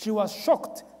 She was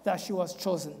shocked that she was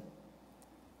chosen.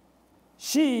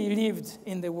 She lived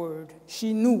in the word.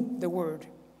 She knew the word.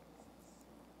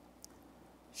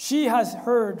 She has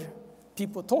heard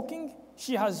people talking.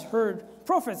 She has heard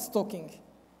prophets talking.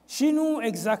 She knew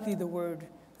exactly the word.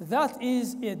 That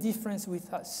is a difference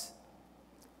with us.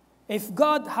 If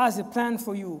God has a plan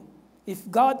for you, if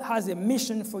God has a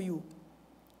mission for you,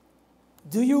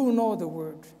 do you know the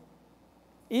word?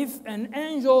 If an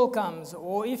angel comes,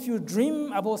 or if you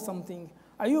dream about something,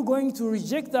 are you going to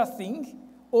reject that thing,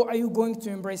 or are you going to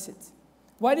embrace it?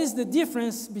 What is the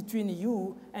difference between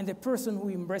you and the person who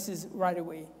embraces right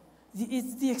away?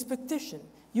 It's the expectation.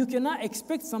 You cannot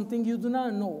expect something you do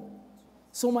not know.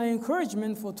 So my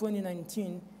encouragement for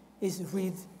 2019 is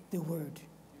read the word.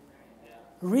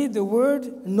 Read the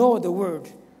word, know the word.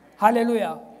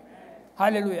 Hallelujah.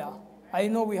 Hallelujah. I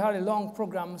know we had a long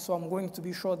program, so I'm going to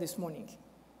be short this morning.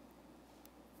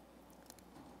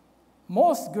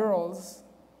 Most girls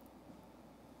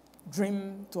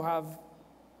dream to have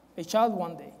a child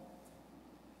one day.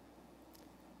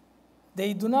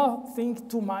 They do not think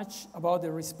too much about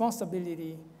the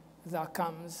responsibility that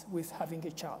comes with having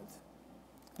a child.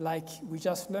 Like we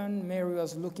just learned, Mary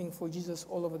was looking for Jesus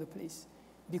all over the place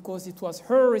because it was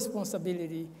her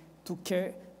responsibility to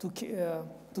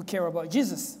care about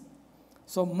Jesus.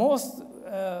 So most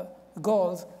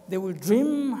girls, they will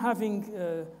dream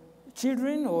having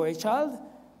children or a child,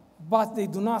 but they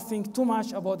do not think too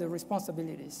much about the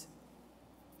responsibilities.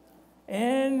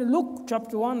 And Luke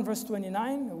chapter 1, verse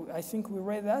 29, I think we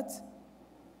read that.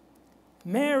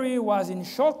 Mary was in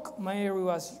shock. Mary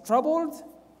was troubled.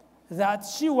 that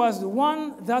she was the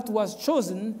one that was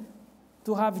chosen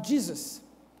to have Jesus.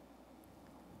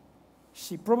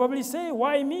 She probably say,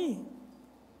 why me?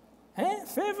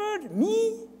 Favored?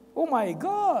 Me? Oh my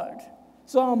God.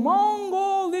 So among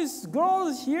all these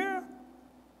girls here,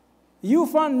 you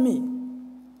found me.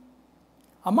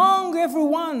 Among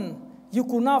everyone, you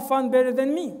could not find better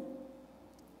than me.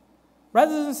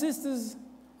 Brothers and sisters,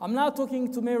 I'm not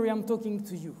talking to Mary, I'm talking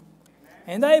to you.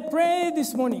 And I pray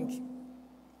this morning,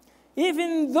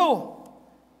 even though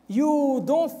you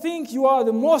don't think you are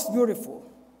the most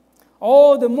beautiful,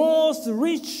 or the most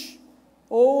rich,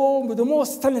 or the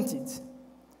most talented,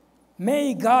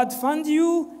 may God find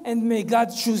you and may God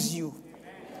choose you.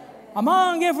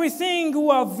 Among everything who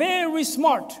are very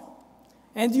smart,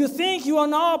 and you think you are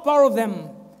not part of them,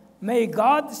 may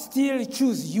God still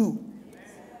choose you.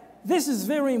 This is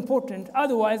very important.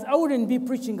 Otherwise, I wouldn't be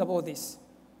preaching about this.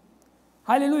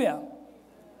 Hallelujah.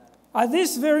 At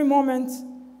this very moment,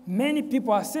 many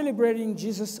people are celebrating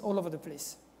Jesus all over the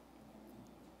place.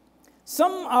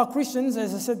 Some are Christians,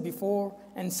 as I said before,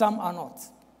 and some are not.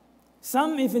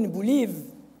 Some even believe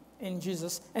in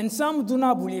Jesus, and some do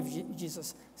not believe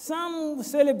Jesus. Some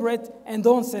celebrate and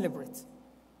don't celebrate.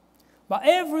 But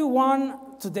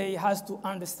everyone today has to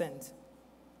understand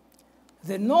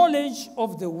the knowledge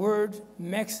of the word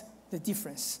makes the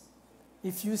difference.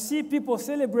 If you see people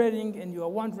celebrating and you are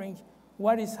wondering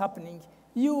what is happening,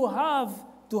 you have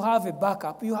to have a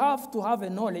backup. You have to have a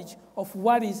knowledge of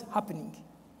what is happening.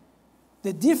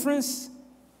 The difference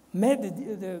made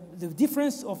the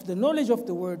difference of the knowledge of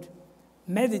the word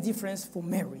made the difference for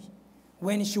Mary.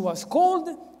 When she was called,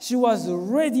 she was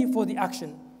ready for the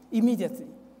action immediately.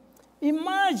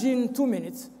 Imagine 2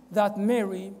 minutes that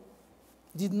Mary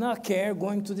did not care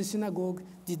going to the synagogue,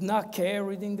 did not care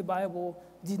reading the Bible,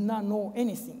 did not know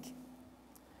anything.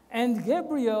 And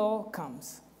Gabriel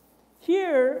comes.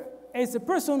 Here is a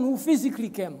person who physically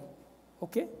came.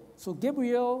 Okay? So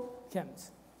Gabriel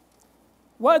comes.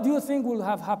 What do you think will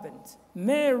have happened?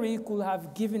 Mary could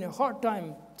have given a hard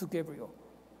time to Gabriel.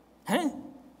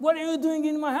 What are you doing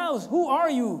in my house? Who are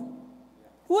you?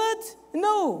 What?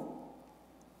 No.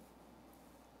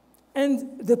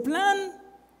 And the plan,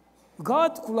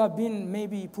 God could have been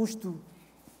maybe pushed to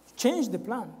change the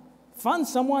plan, find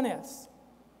someone else.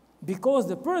 Because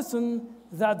the person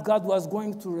that God was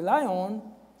going to rely on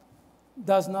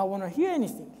does not want to hear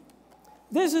anything.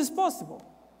 This is possible.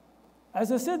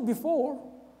 As I said before,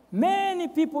 many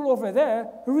people over there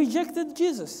rejected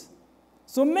Jesus.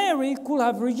 So Mary could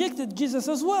have rejected Jesus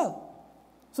as well.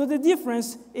 So the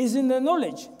difference is in the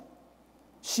knowledge.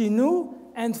 She knew,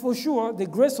 and for sure, the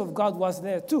grace of God was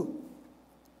there too.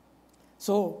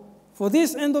 So for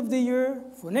this end of the year,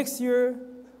 for next year,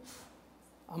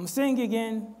 I'm saying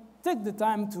again, take the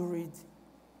time to read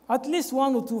at least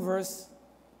 1 or 2 verses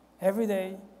every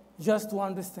day just to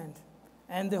understand.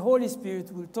 And the Holy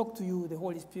Spirit will talk to you, the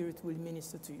Holy Spirit will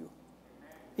minister to you.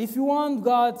 If you want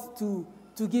God to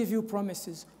give you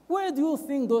promises, where do you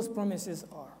think those promises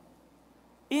are?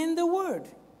 In the Word.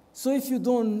 So if you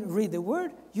don't read the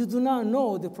Word, you do not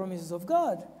know the promises of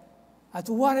God. At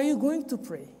what are you going to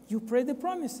pray? You pray the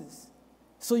promises.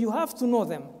 So you have to know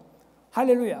them.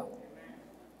 Hallelujah.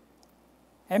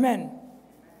 Amen. Amen.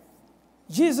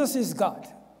 Jesus is God.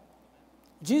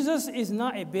 Jesus is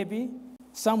not a baby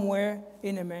somewhere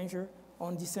in a manger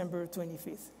on December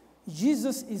 25th.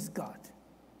 Jesus is God.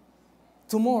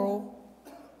 Tomorrow,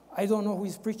 I don't know who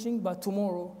is preaching, but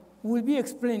tomorrow we'll be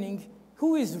explaining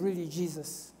who is really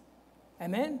Jesus.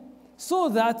 Amen? So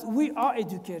that we are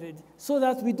educated, so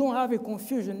that we don't have a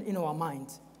confusion in our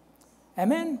mind.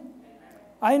 Amen? Amen.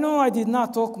 I know I did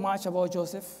not talk much about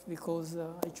Joseph because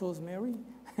I chose Mary.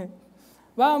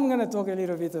 But I'm going to talk a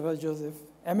little bit about Joseph.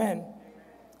 Amen? Amen.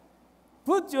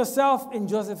 Put yourself in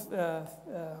Joseph's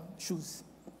shoes.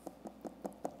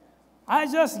 I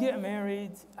just get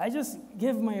married. I just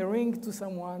give my ring to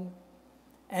someone.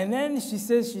 And then she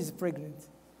says she's pregnant.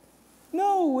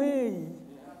 No way.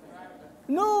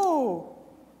 No.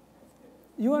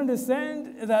 You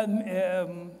understand that,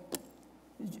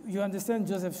 you understand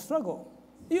Joseph's struggle.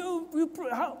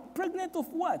 Pregnant of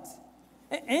what?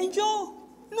 An angel?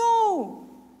 No.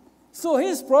 So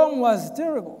his problem was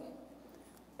terrible.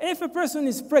 If a person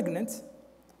is pregnant,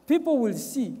 people will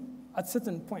see at a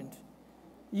certain point.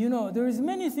 You know, there is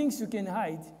many things you can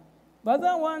hide, but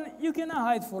that one you cannot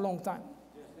hide for a long time.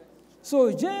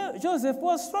 So Joseph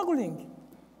was struggling.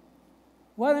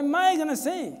 What am I going to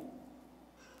say?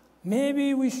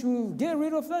 Maybe we should get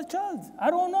rid of that child. I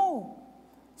don't know.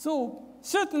 So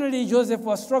certainly Joseph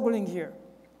was struggling here.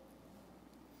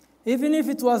 Even if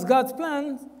it was God's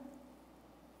plan,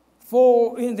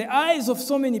 for in the eyes of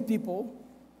so many people,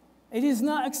 It is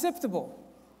not acceptable.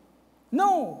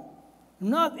 No,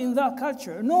 not in that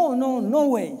culture. No, no, no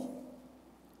way.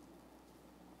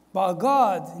 But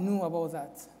God knew about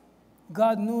that.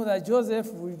 God knew that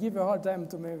Joseph would give a hard time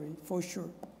to Mary, for sure.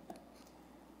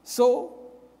 So,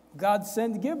 God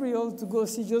sent Gabriel to go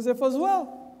see Joseph as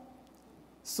well,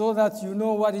 so that you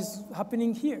know what is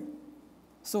happening here.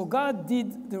 So God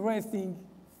did the right thing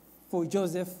for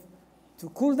Joseph to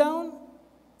cool down,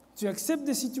 to accept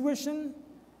the situation,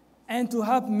 and to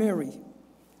help Mary.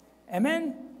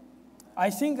 Amen? I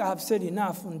think I have said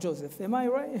enough on Joseph. Am I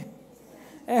right?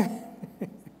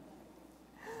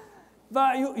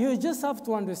 But you just have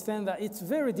to understand that it's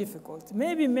very difficult.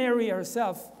 Maybe Mary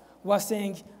herself was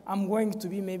saying, I'm going to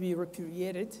be maybe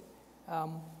repudiated.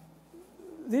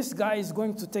 This guy is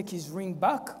going to take his ring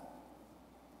back.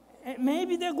 And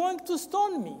maybe they're going to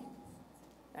stone me.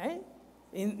 Eh?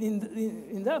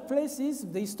 In that places,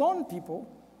 they stone people.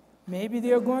 Maybe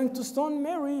they are going to stone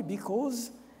Mary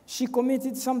because she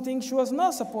committed something she was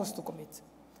not supposed to commit.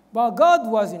 But God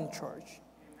was in charge.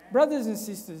 Amen. Brothers and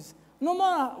sisters, no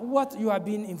matter what you have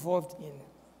been involved in,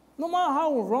 no matter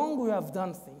how wrong you have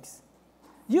done things,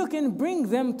 you can bring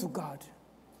them to God.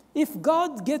 If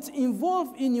God gets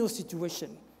involved in your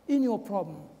situation, in your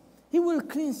problem, He will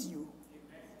cleanse you.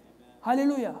 Amen.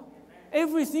 Hallelujah. Amen.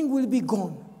 Everything will be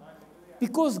gone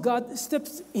because God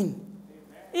steps in. Amen.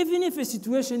 Even if a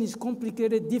situation is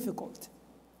complicated, difficult,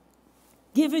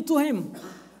 give it to Him.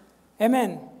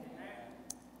 Amen. Amen.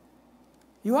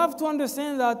 You have to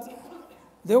understand that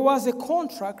there was a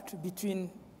contract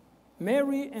between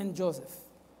Mary and Joseph.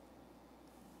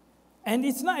 And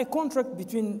it's not a contract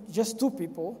between just two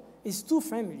people, it's two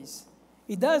families.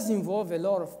 It does involve a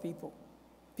lot of people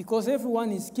because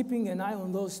everyone is keeping an eye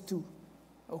on those two.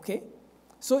 Okay?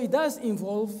 So it does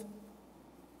involve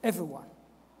everyone.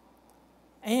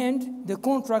 And the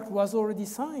contract was already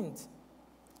signed,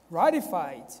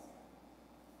 ratified.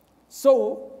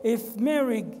 So if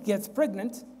Mary gets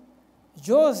pregnant,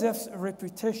 Joseph's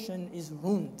reputation is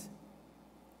ruined.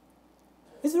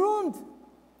 It's ruined.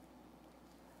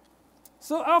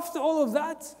 So after all of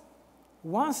that,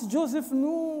 once Joseph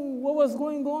knew what was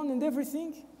going on and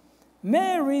everything,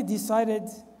 Mary decided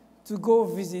to go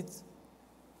visit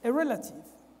a relative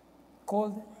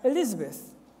called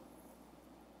Elizabeth.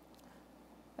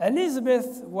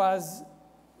 Elizabeth was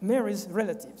Mary's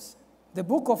relatives. The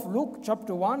book of Luke,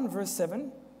 chapter 1, verse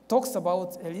 7, talks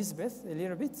about Elizabeth a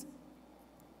little bit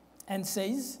and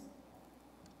says,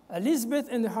 Elizabeth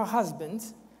and her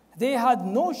husband, they had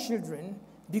no children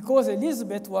because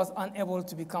Elizabeth was unable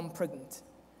to become pregnant.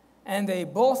 And they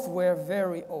both were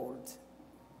very old.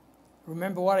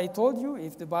 Remember what I told you?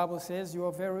 If the Bible says you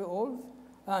are very old,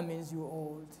 that means you're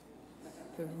old.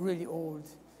 You're really old.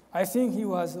 I think he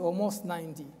was almost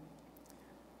 90.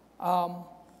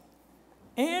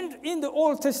 And in the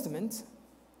Old Testament,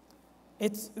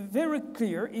 it's very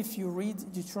clear if you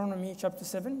read Deuteronomy chapter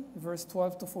 7, verse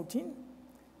 12 to 14,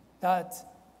 that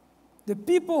the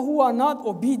people who are not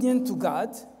obedient to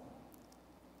God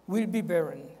will be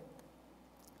barren.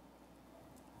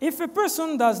 If a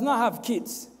person does not have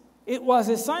kids, it was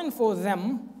a sign for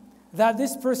them that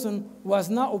this person was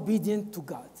not obedient to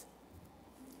God.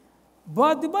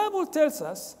 But the Bible tells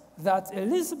us that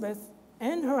Elizabeth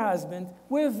and her husband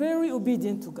were very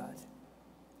obedient to God.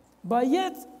 But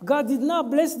yet, God did not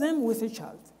bless them with a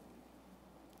child.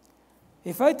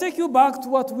 If I take you back to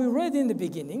what we read in the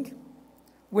beginning,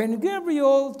 when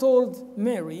Gabriel told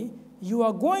Mary, you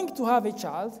are going to have a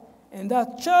child, and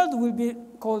that child will be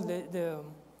called the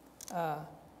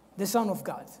Son of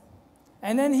God.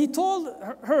 And then he told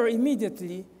her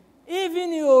immediately,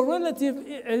 even your relative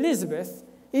Elizabeth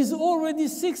is already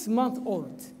 6 months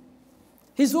old.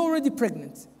 He's already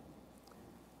pregnant.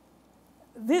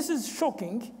 This is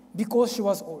shocking because she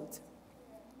was old.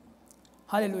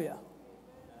 Hallelujah.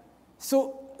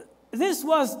 So this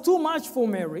was too much for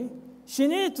Mary. She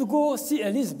needed to go see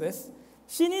Elizabeth.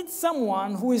 She needs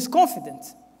someone who is confident.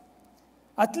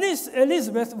 At least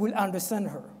Elizabeth will understand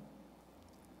her.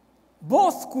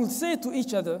 Both could say to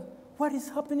each other, what is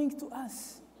happening to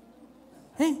us?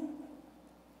 Hey,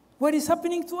 what is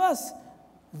happening to us?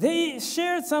 They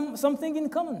shared something in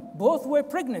common. Both were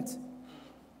pregnant.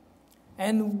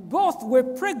 And both were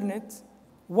pregnant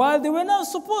while they were not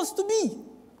supposed to be.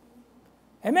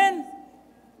 Amen?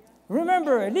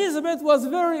 Remember, Elizabeth was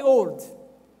very old.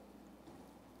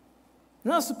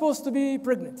 Not supposed to be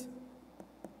pregnant.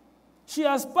 She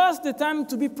has passed the time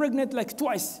to be pregnant like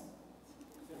twice.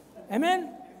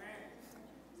 Amen?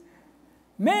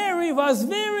 Mary was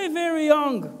very, very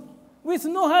young, with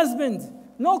no husband,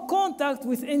 no contact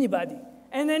with anybody.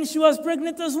 And then she was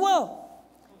pregnant as well.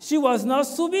 she was not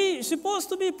supposed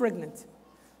to be pregnant.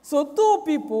 So two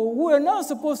people who were not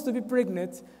supposed to be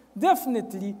pregnant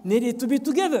definitely needed to be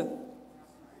together.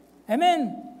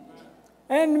 Amen.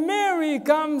 And Mary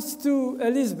comes to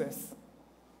Elizabeth.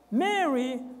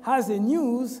 Mary has the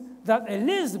news that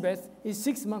Elizabeth is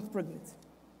 6 months pregnant.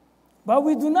 But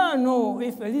we do not know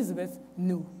if Elizabeth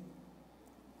knew.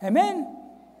 Amen?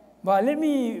 But let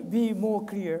me be more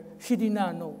clear. She did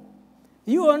not know.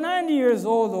 You are 90 years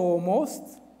old almost,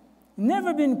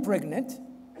 never been pregnant.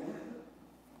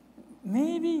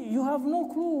 Maybe you have no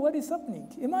clue what is happening.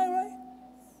 Am I right?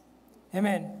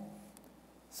 Amen.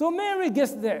 So Mary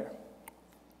gets there,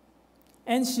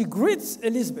 and she greets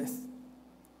Elizabeth.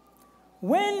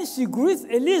 When she greets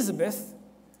Elizabeth,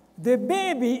 the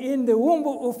baby in the womb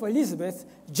of Elizabeth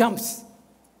jumps.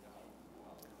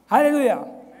 Hallelujah.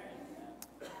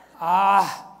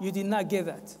 You did not get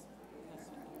that.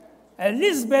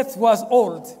 Elizabeth was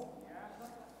old,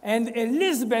 and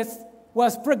Elizabeth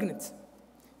was pregnant.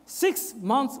 6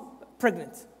 months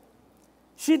pregnant.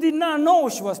 She did not know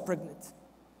she was pregnant.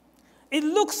 It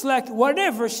looks like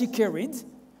whatever she carried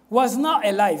was not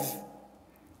alive,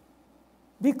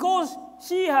 because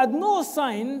she had no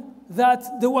sign that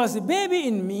there was a baby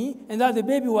in me and that the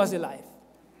baby was alive.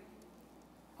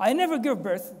 I never gave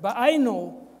birth, but I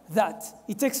know that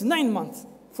it takes 9 months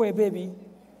for a baby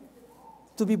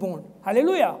to be born.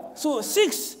 Hallelujah. So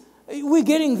 6, we're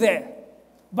getting there.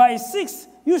 By 6,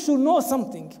 you should know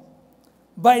something.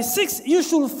 By 6, you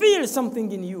should feel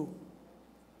something in you.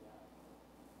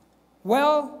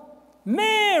 Well,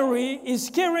 Mary is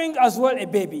carrying as well a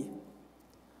baby.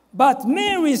 But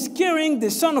Mary is carrying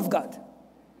the Son of God.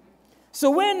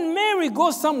 So when Mary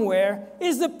goes somewhere,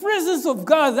 it's the presence of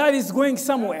God that is going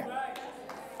somewhere.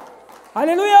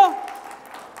 Hallelujah.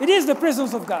 It is the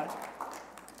presence of God.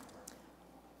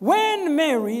 When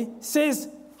Mary says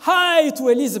hi to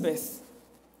Elizabeth,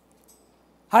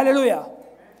 hallelujah.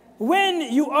 When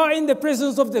you are in the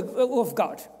presence of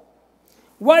God,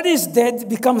 what is dead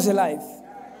becomes alive.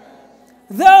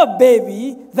 The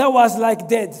baby that was like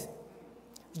dead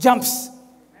jumps.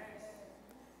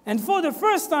 And for the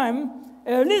first time,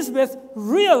 Elizabeth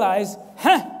realized,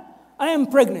 I am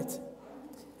pregnant.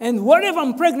 And whatever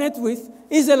I'm pregnant with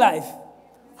is alive.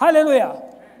 Hallelujah.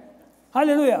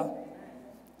 Hallelujah.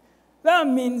 That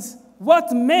means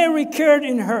what Mary carried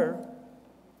in her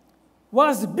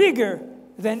was bigger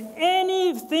than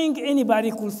anything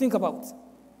anybody could think about.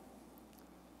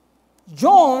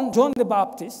 John the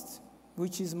Baptist,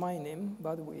 which is my name,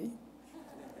 by the way,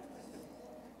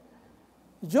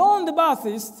 John the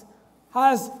Baptist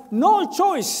has no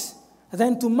choice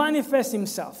than to manifest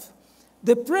himself.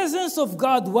 The presence of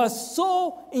God was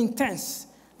so intense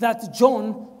that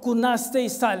John could not stay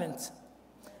silent.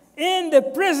 In the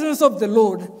presence of the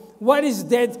Lord, what is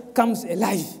dead comes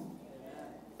alive.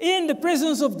 In the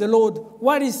presence of the Lord,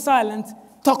 what is silent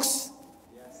talks,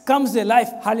 comes alive.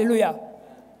 Hallelujah.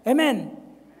 Amen.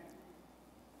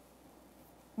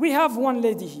 We have one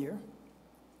lady here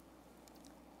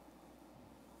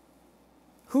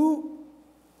who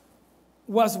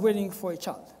was waiting for a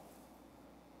child.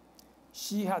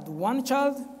 She had one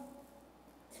child,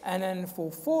 and then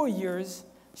for 4 years,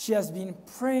 she has been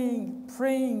praying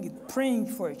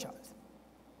for a child.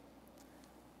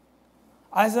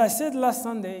 As I said last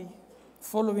Sunday,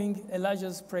 following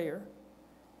Elijah's prayer,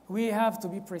 we have to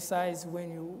be precise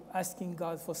when you're asking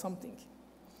God for something.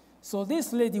 So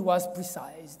this lady was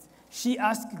precise. She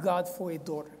asked God for a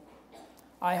daughter.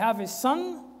 I have a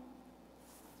son.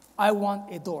 I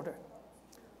want a daughter.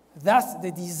 That's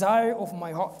the desire of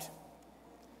my heart.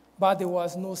 But there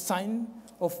was no sign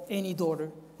of any daughter,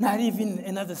 not even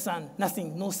another son,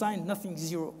 nothing, no sign, nothing,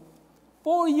 zero.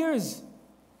 4 years.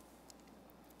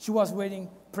 She was waiting,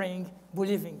 praying,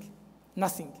 believing,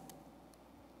 nothing.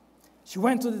 She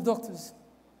went to the doctors.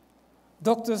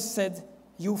 Doctors said,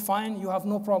 you're fine, you have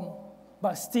no problem.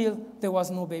 But still, there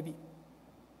was no baby.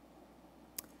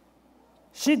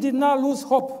 She did not lose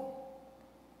hope.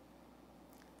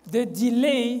 The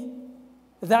delay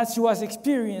that she was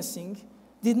experiencing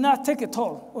did not take a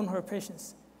toll on her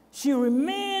patience. She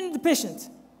remained patient,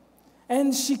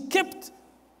 and she kept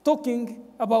talking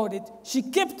about it. She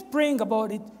kept praying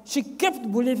about it. She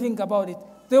kept believing about it.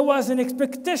 There was an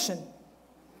expectation.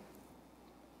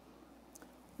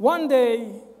 One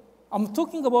day, I'm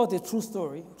talking about a true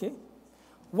story, okay?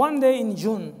 One day in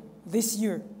June this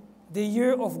year, the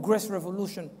year of Grace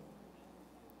Revolution,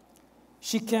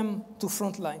 she came to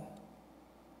Frontline.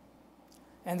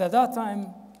 And at that time,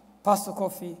 Pastor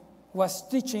Kofi was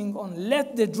teaching on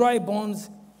let the dry bones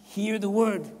hear the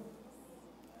word.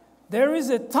 There is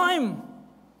a time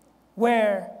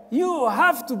where you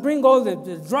have to bring all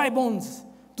the dry bones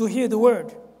to hear the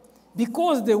word,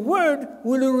 because the word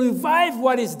will revive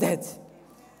what is dead.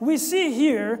 We see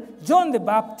here, John the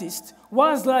Baptist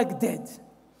was like dead.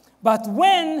 But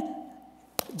when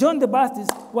John the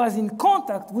Baptist was in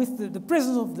contact with the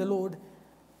presence of the Lord,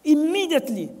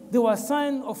 immediately there was a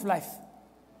sign of life.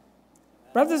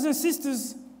 Brothers and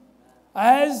sisters,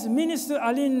 as Minister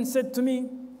Aline said to me,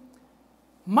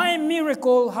 my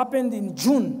miracle happened in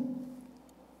June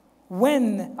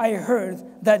when I heard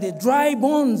that the dry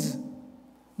bones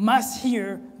must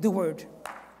hear the word.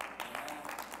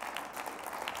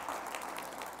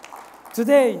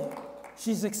 Today,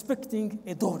 she's expecting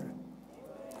a daughter.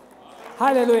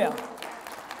 Hallelujah.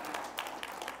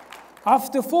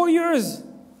 After 4 years,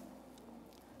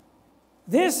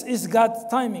 this is God's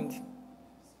timing.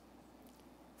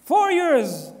 4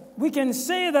 years, we can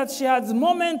say that she had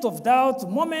moment of doubt,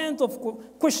 moment of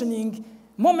questioning,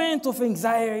 moment of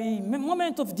anxiety,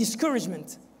 moment of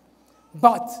discouragement.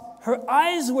 But her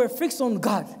eyes were fixed on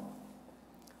God.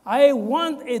 I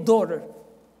want a daughter.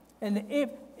 And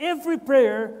every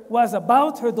prayer was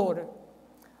about her daughter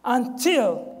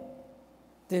until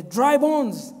the dry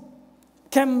bones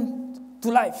came to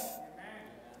life,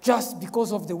 just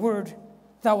because of the word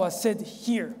that was said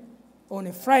here on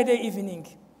a Friday evening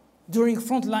during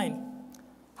Frontline.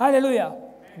 Hallelujah.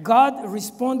 God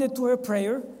responded to her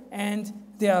prayer, and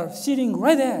they are sitting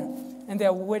right there, and they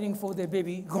are waiting for the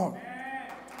baby girl.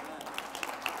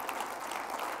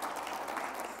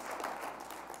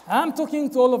 I'm talking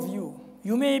to all of you.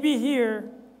 You may be here,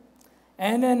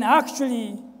 and then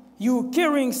actually you're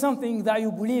carrying something that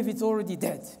you believe it's already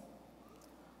dead.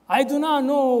 I do not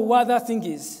know what that thing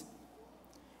is.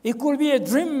 It could be a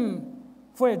dream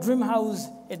for a dream house,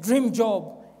 a dream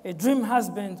job, a dream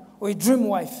husband, or a dream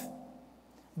wife.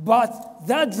 But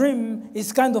that dream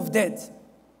is kind of dead.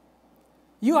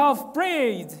 You have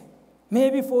prayed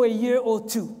maybe for a year or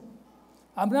two.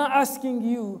 I'm not asking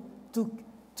you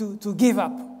to give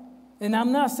up. And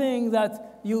I'm not saying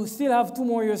that you still have 2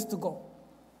 more years to go.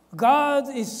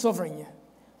 God is sovereign.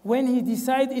 When He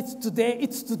decides it's today,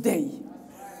 it's today.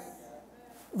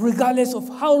 Regardless of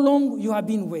how long you have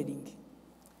been waiting.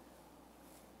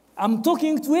 I'm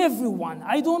talking to everyone.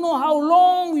 I don't know how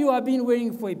long you have been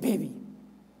waiting for a baby.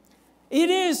 It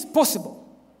is possible.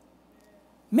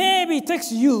 Maybe it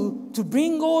takes you to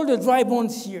bring all the dry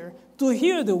bones here to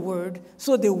hear the word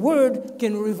so the word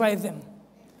can revive them.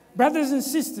 Brothers and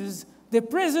sisters, the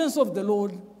presence of the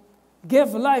Lord gave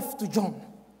life to John.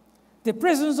 The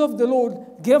presence of the Lord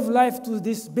gave life to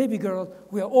this baby girl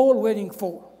we are all waiting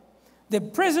for. The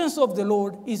presence of the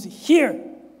Lord is here.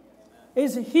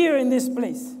 Is here in this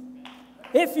place.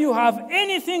 If you have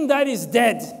anything that is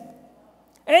dead,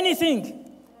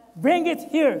 anything, bring it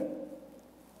here.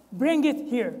 Bring it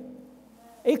here.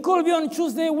 It could be on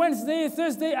Tuesday, Wednesday,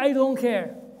 Thursday, I don't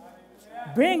care.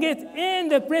 Bring it in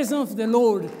the presence of the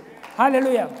Lord.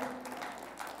 Hallelujah.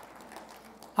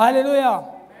 Hallelujah.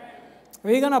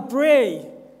 We're going to pray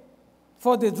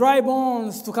for the dry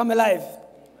bones to come alive.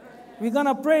 We're going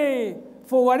to pray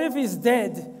for whatever is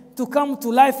dead to come to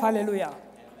life. Hallelujah.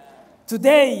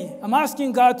 Today, I'm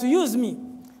asking God to use me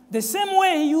the same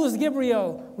way He used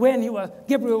Gabriel when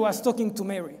Gabriel was talking to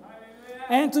Mary.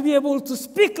 And to be able to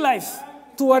speak life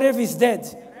to whatever is dead.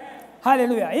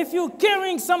 Hallelujah. If you're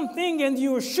carrying something and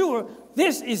you're sure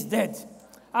this is dead,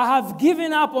 I have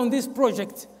given up on this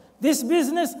project. This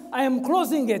business, I am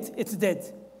closing it. It's dead.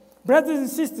 Brothers and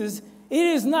sisters, it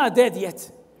is not dead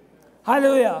yet.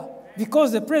 Hallelujah.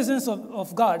 Because the presence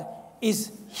of God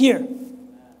is here.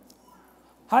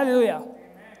 Hallelujah.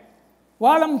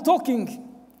 While I'm talking,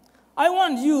 I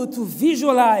want you to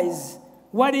visualize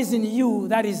what is in you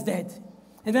that is dead.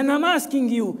 And then I'm asking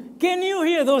you, can you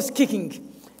hear those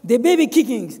kicking? The baby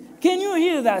kickings. Can you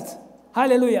hear that?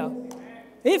 Hallelujah.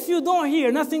 If you don't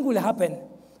hear, nothing will happen.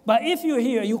 But if you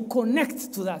hear, you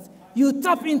connect to that. You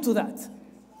tap into that.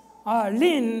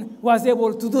 Lynn was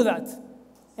able to do that.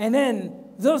 And then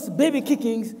those baby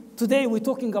kickings, today we're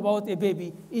talking about a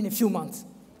baby in a few months.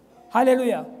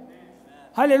 Hallelujah.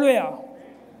 Hallelujah.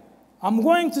 I'm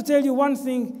going to tell you one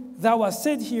thing that was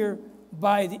said here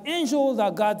by the angel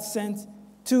that God sent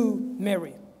to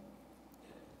Mary.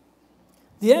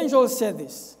 The angel said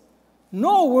this: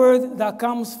 no word that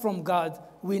comes from God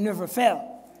will never fail.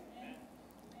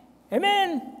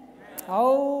 Amen.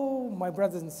 Oh, my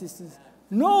brothers and sisters,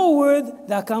 no word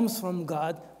that comes from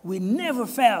God will never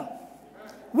fail.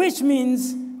 Which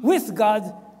means with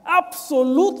God,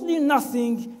 absolutely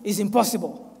nothing is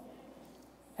impossible.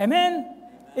 Amen.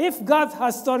 If God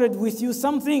has started with you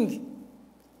something,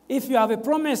 if you have a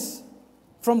promise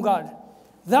from God,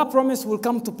 that promise will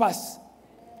come to pass.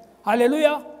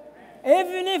 Hallelujah.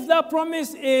 Even if that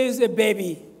promise is a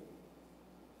baby,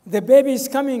 the baby is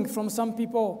coming from some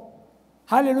people.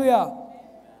 Hallelujah.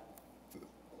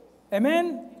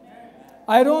 Amen?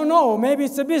 I don't know. Maybe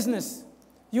it's a business.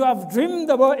 You have dreamed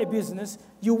about a business.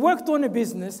 You worked on a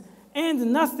business,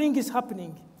 and nothing is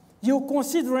happening. You're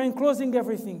considering closing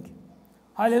everything.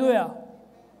 Hallelujah.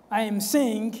 I am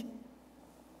saying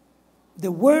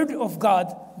the word of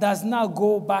God does not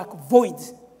go back void.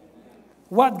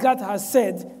 What God has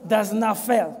said does not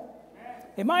fail.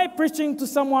 Am I preaching to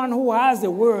someone who has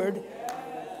a word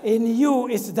in you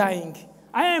is dying?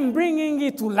 I am bringing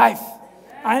it to life.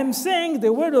 I am saying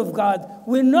the word of God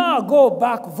will not go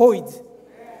back void.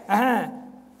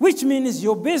 Which means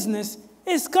your business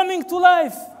is coming to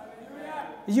life.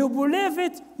 You believe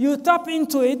it, you tap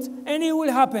into it, and it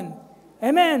will happen.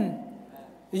 Amen.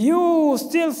 You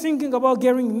still thinking about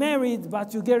getting married,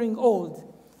 but you're getting old.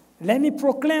 Let me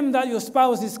proclaim that your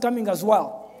spouse is coming as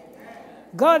well.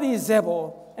 God is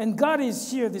able, and God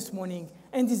is here this morning,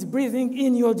 and is breathing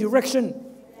in your direction.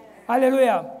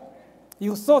 Hallelujah.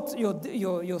 Your thoughts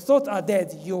are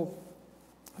dead. Your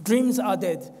dreams are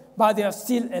dead, but they are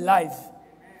still alive.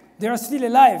 They are still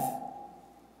alive.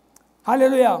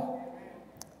 Hallelujah.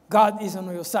 God is on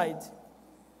your side.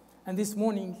 And this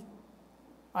morning,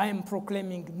 I am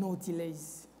proclaiming no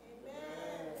delays.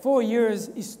 4 years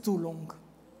is too long.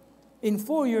 In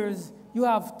 4 years, you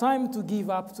have time to give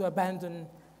up, to abandon,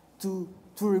 to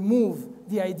remove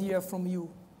the idea from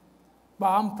you.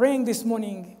 But I'm praying this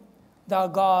morning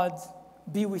that God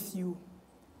be with you,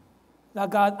 that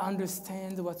God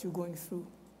understands what you're going through.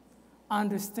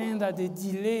 Understand that the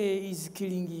delay is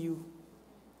killing you.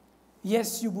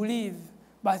 Yes, you believe,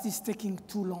 but it's taking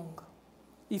too long.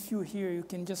 If you're here, you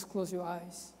can just close your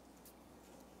eyes.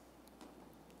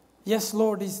 Yes,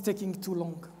 Lord, it's taking too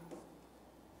long.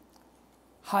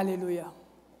 Hallelujah.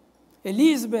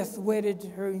 Elizabeth waited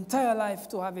her entire life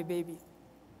to have a baby.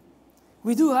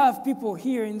 We do have people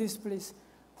here in this place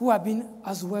who have been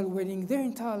as well waiting their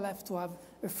entire life to have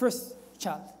a first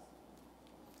child.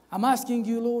 I'm asking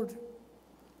you, Lord,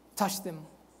 touch them.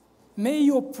 May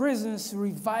your presence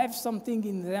revive something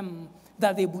in them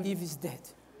that they believe is dead.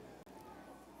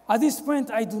 At this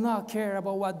point, I do not care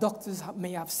about what doctors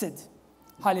may have said.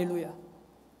 Hallelujah.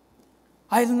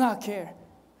 I do not care.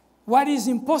 What is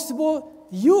impossible,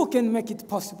 you can make it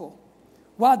possible.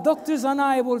 What doctors are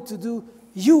not able to do,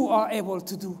 you are able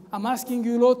to do. I'm asking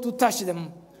you, Lord, to touch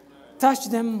them. Touch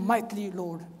them mightily,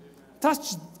 Lord.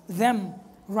 Touch them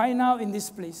right now in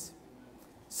this place.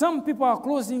 Some people are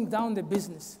closing down the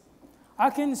business.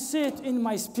 I can see it in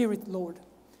my spirit, Lord.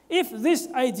 If this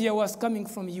idea was coming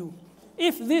from you,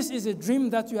 if this is a dream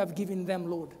that you have given them,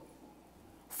 Lord,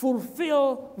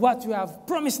 fulfill what you have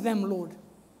promised them, Lord.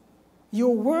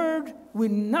 Your word will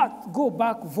not go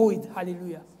back void,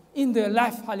 hallelujah, in their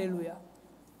life, hallelujah.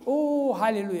 Oh,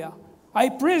 hallelujah. I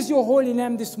praise your holy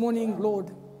name this morning,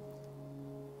 Lord.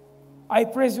 I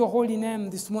praise your holy name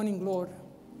this morning, Lord.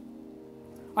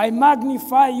 I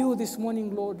magnify you this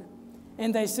morning, Lord.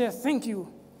 And I say thank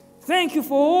you. Thank you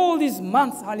for all these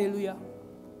months, hallelujah.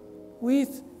 We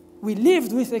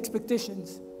lived with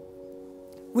expectations.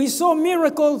 We saw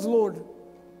miracles, Lord.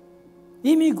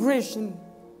 Immigration.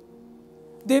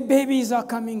 The babies are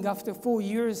coming after 4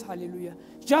 years, hallelujah.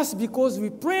 Just because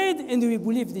we prayed and we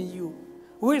believed in you.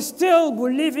 We're still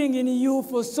believing in you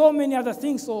for so many other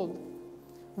things, Lord.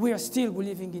 We are still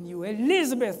believing in you.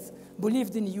 Elizabeth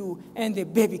believed in you, and the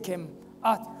baby came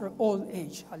at her old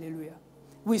age, hallelujah.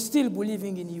 We're still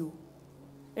believing in you.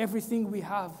 Everything we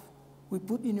have, we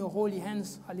put in your holy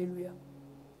hands, hallelujah.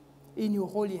 In your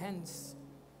holy hands.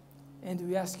 And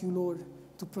we ask you, Lord,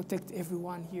 to protect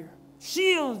everyone here.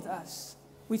 Shield us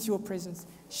with your presence.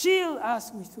 Shield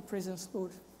us with your presence,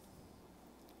 Lord.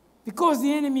 Because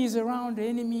the enemy is around, the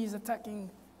enemy is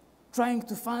attacking, trying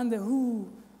to find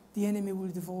who the enemy will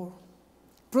devour.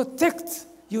 Protect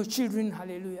your children,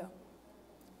 hallelujah.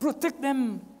 Protect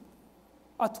them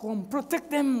at home. Protect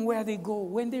them where they go,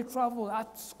 when they travel,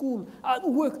 at school, at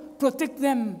work. Protect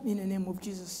them in the name of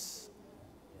Jesus.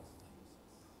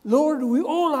 Lord, we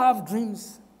all have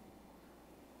dreams,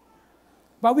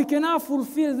 but we cannot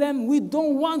fulfill them. We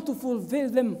don't want to fulfill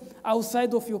them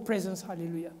outside of your presence,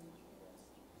 hallelujah.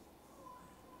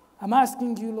 I'm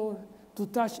asking you, Lord, to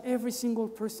touch every single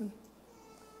person.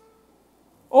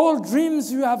 All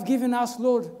dreams you have given us,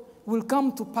 Lord, will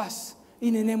come to pass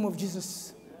in the name of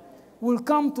Jesus. Will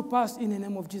come to pass in the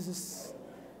name of Jesus.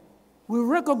 We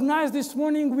recognize this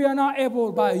morning we are not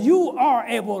able, but you are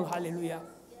able, hallelujah.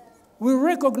 We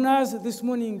recognize this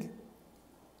morning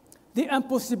the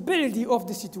impossibility of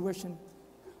the situation,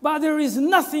 but there is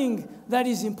nothing that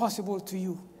is impossible to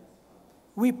you.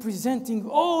 we're presenting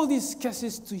all these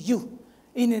cases to you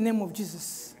in the name of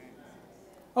Jesus.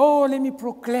 Oh, let me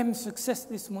proclaim success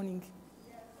this morning.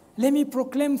 Let me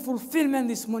proclaim fulfillment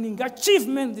this morning,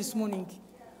 achievement this morning.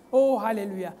 Oh,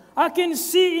 hallelujah. I can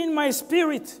see in my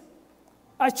spirit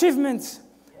achievements.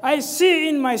 I see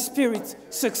in my spirit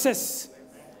success.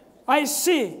 I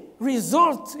see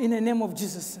result in the name of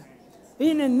Jesus.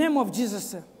 In the name of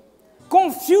Jesus.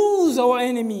 Confuse our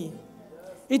enemy.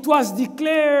 It was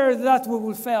declared that we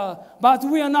will fail, but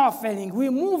we are not failing.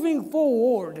 We're moving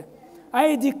forward.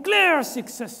 I declare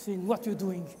success in what you're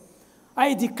doing.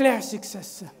 I declare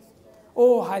success.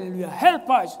 Oh, hallelujah. Help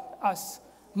us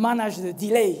manage the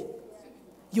delay.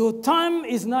 Your time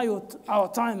is not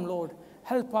our time, Lord.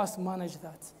 Help us manage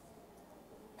that.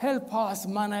 Help us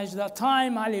manage that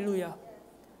time. Hallelujah.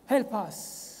 Help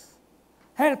us.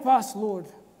 Help us, Lord.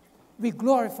 We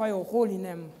glorify your holy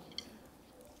name.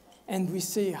 And we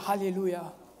say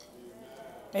hallelujah.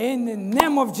 In the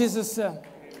name of Jesus.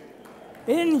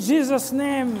 In Jesus'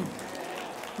 name,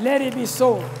 let it be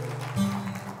so.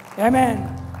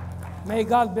 Amen. May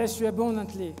God bless you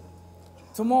abundantly.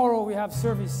 Tomorrow we have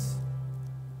service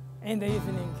in the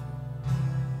evening.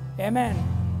 Amen.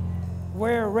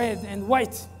 Wear red and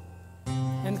white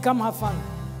and come have fun.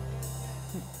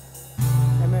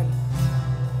 Amen.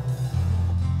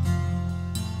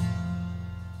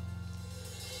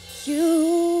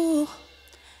 You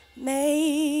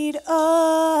made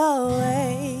a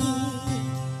way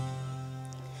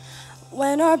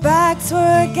when our backs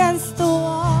were against the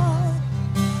wall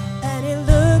and it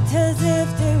looked as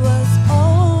if it was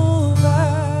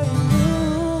over.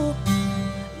 You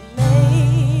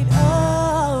made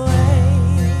a way,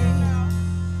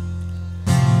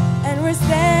 and we're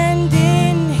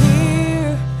standing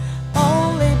here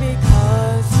only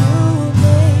because you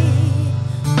made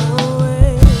a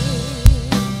way.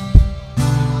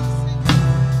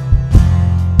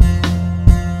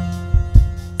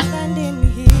 Standing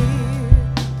here,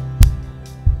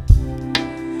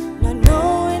 not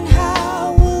knowing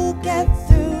how we'll get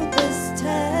through this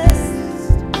test,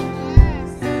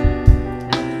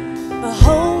 but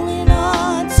holding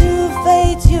on to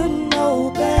faith you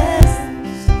know best.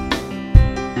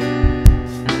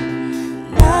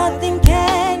 Nothing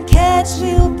can catch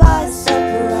you by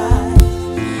surprise.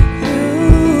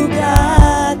 You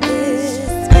got this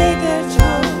big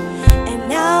control, and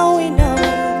now we know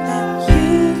that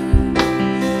you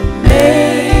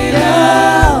made a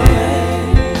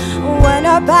way when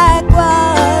our back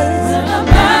was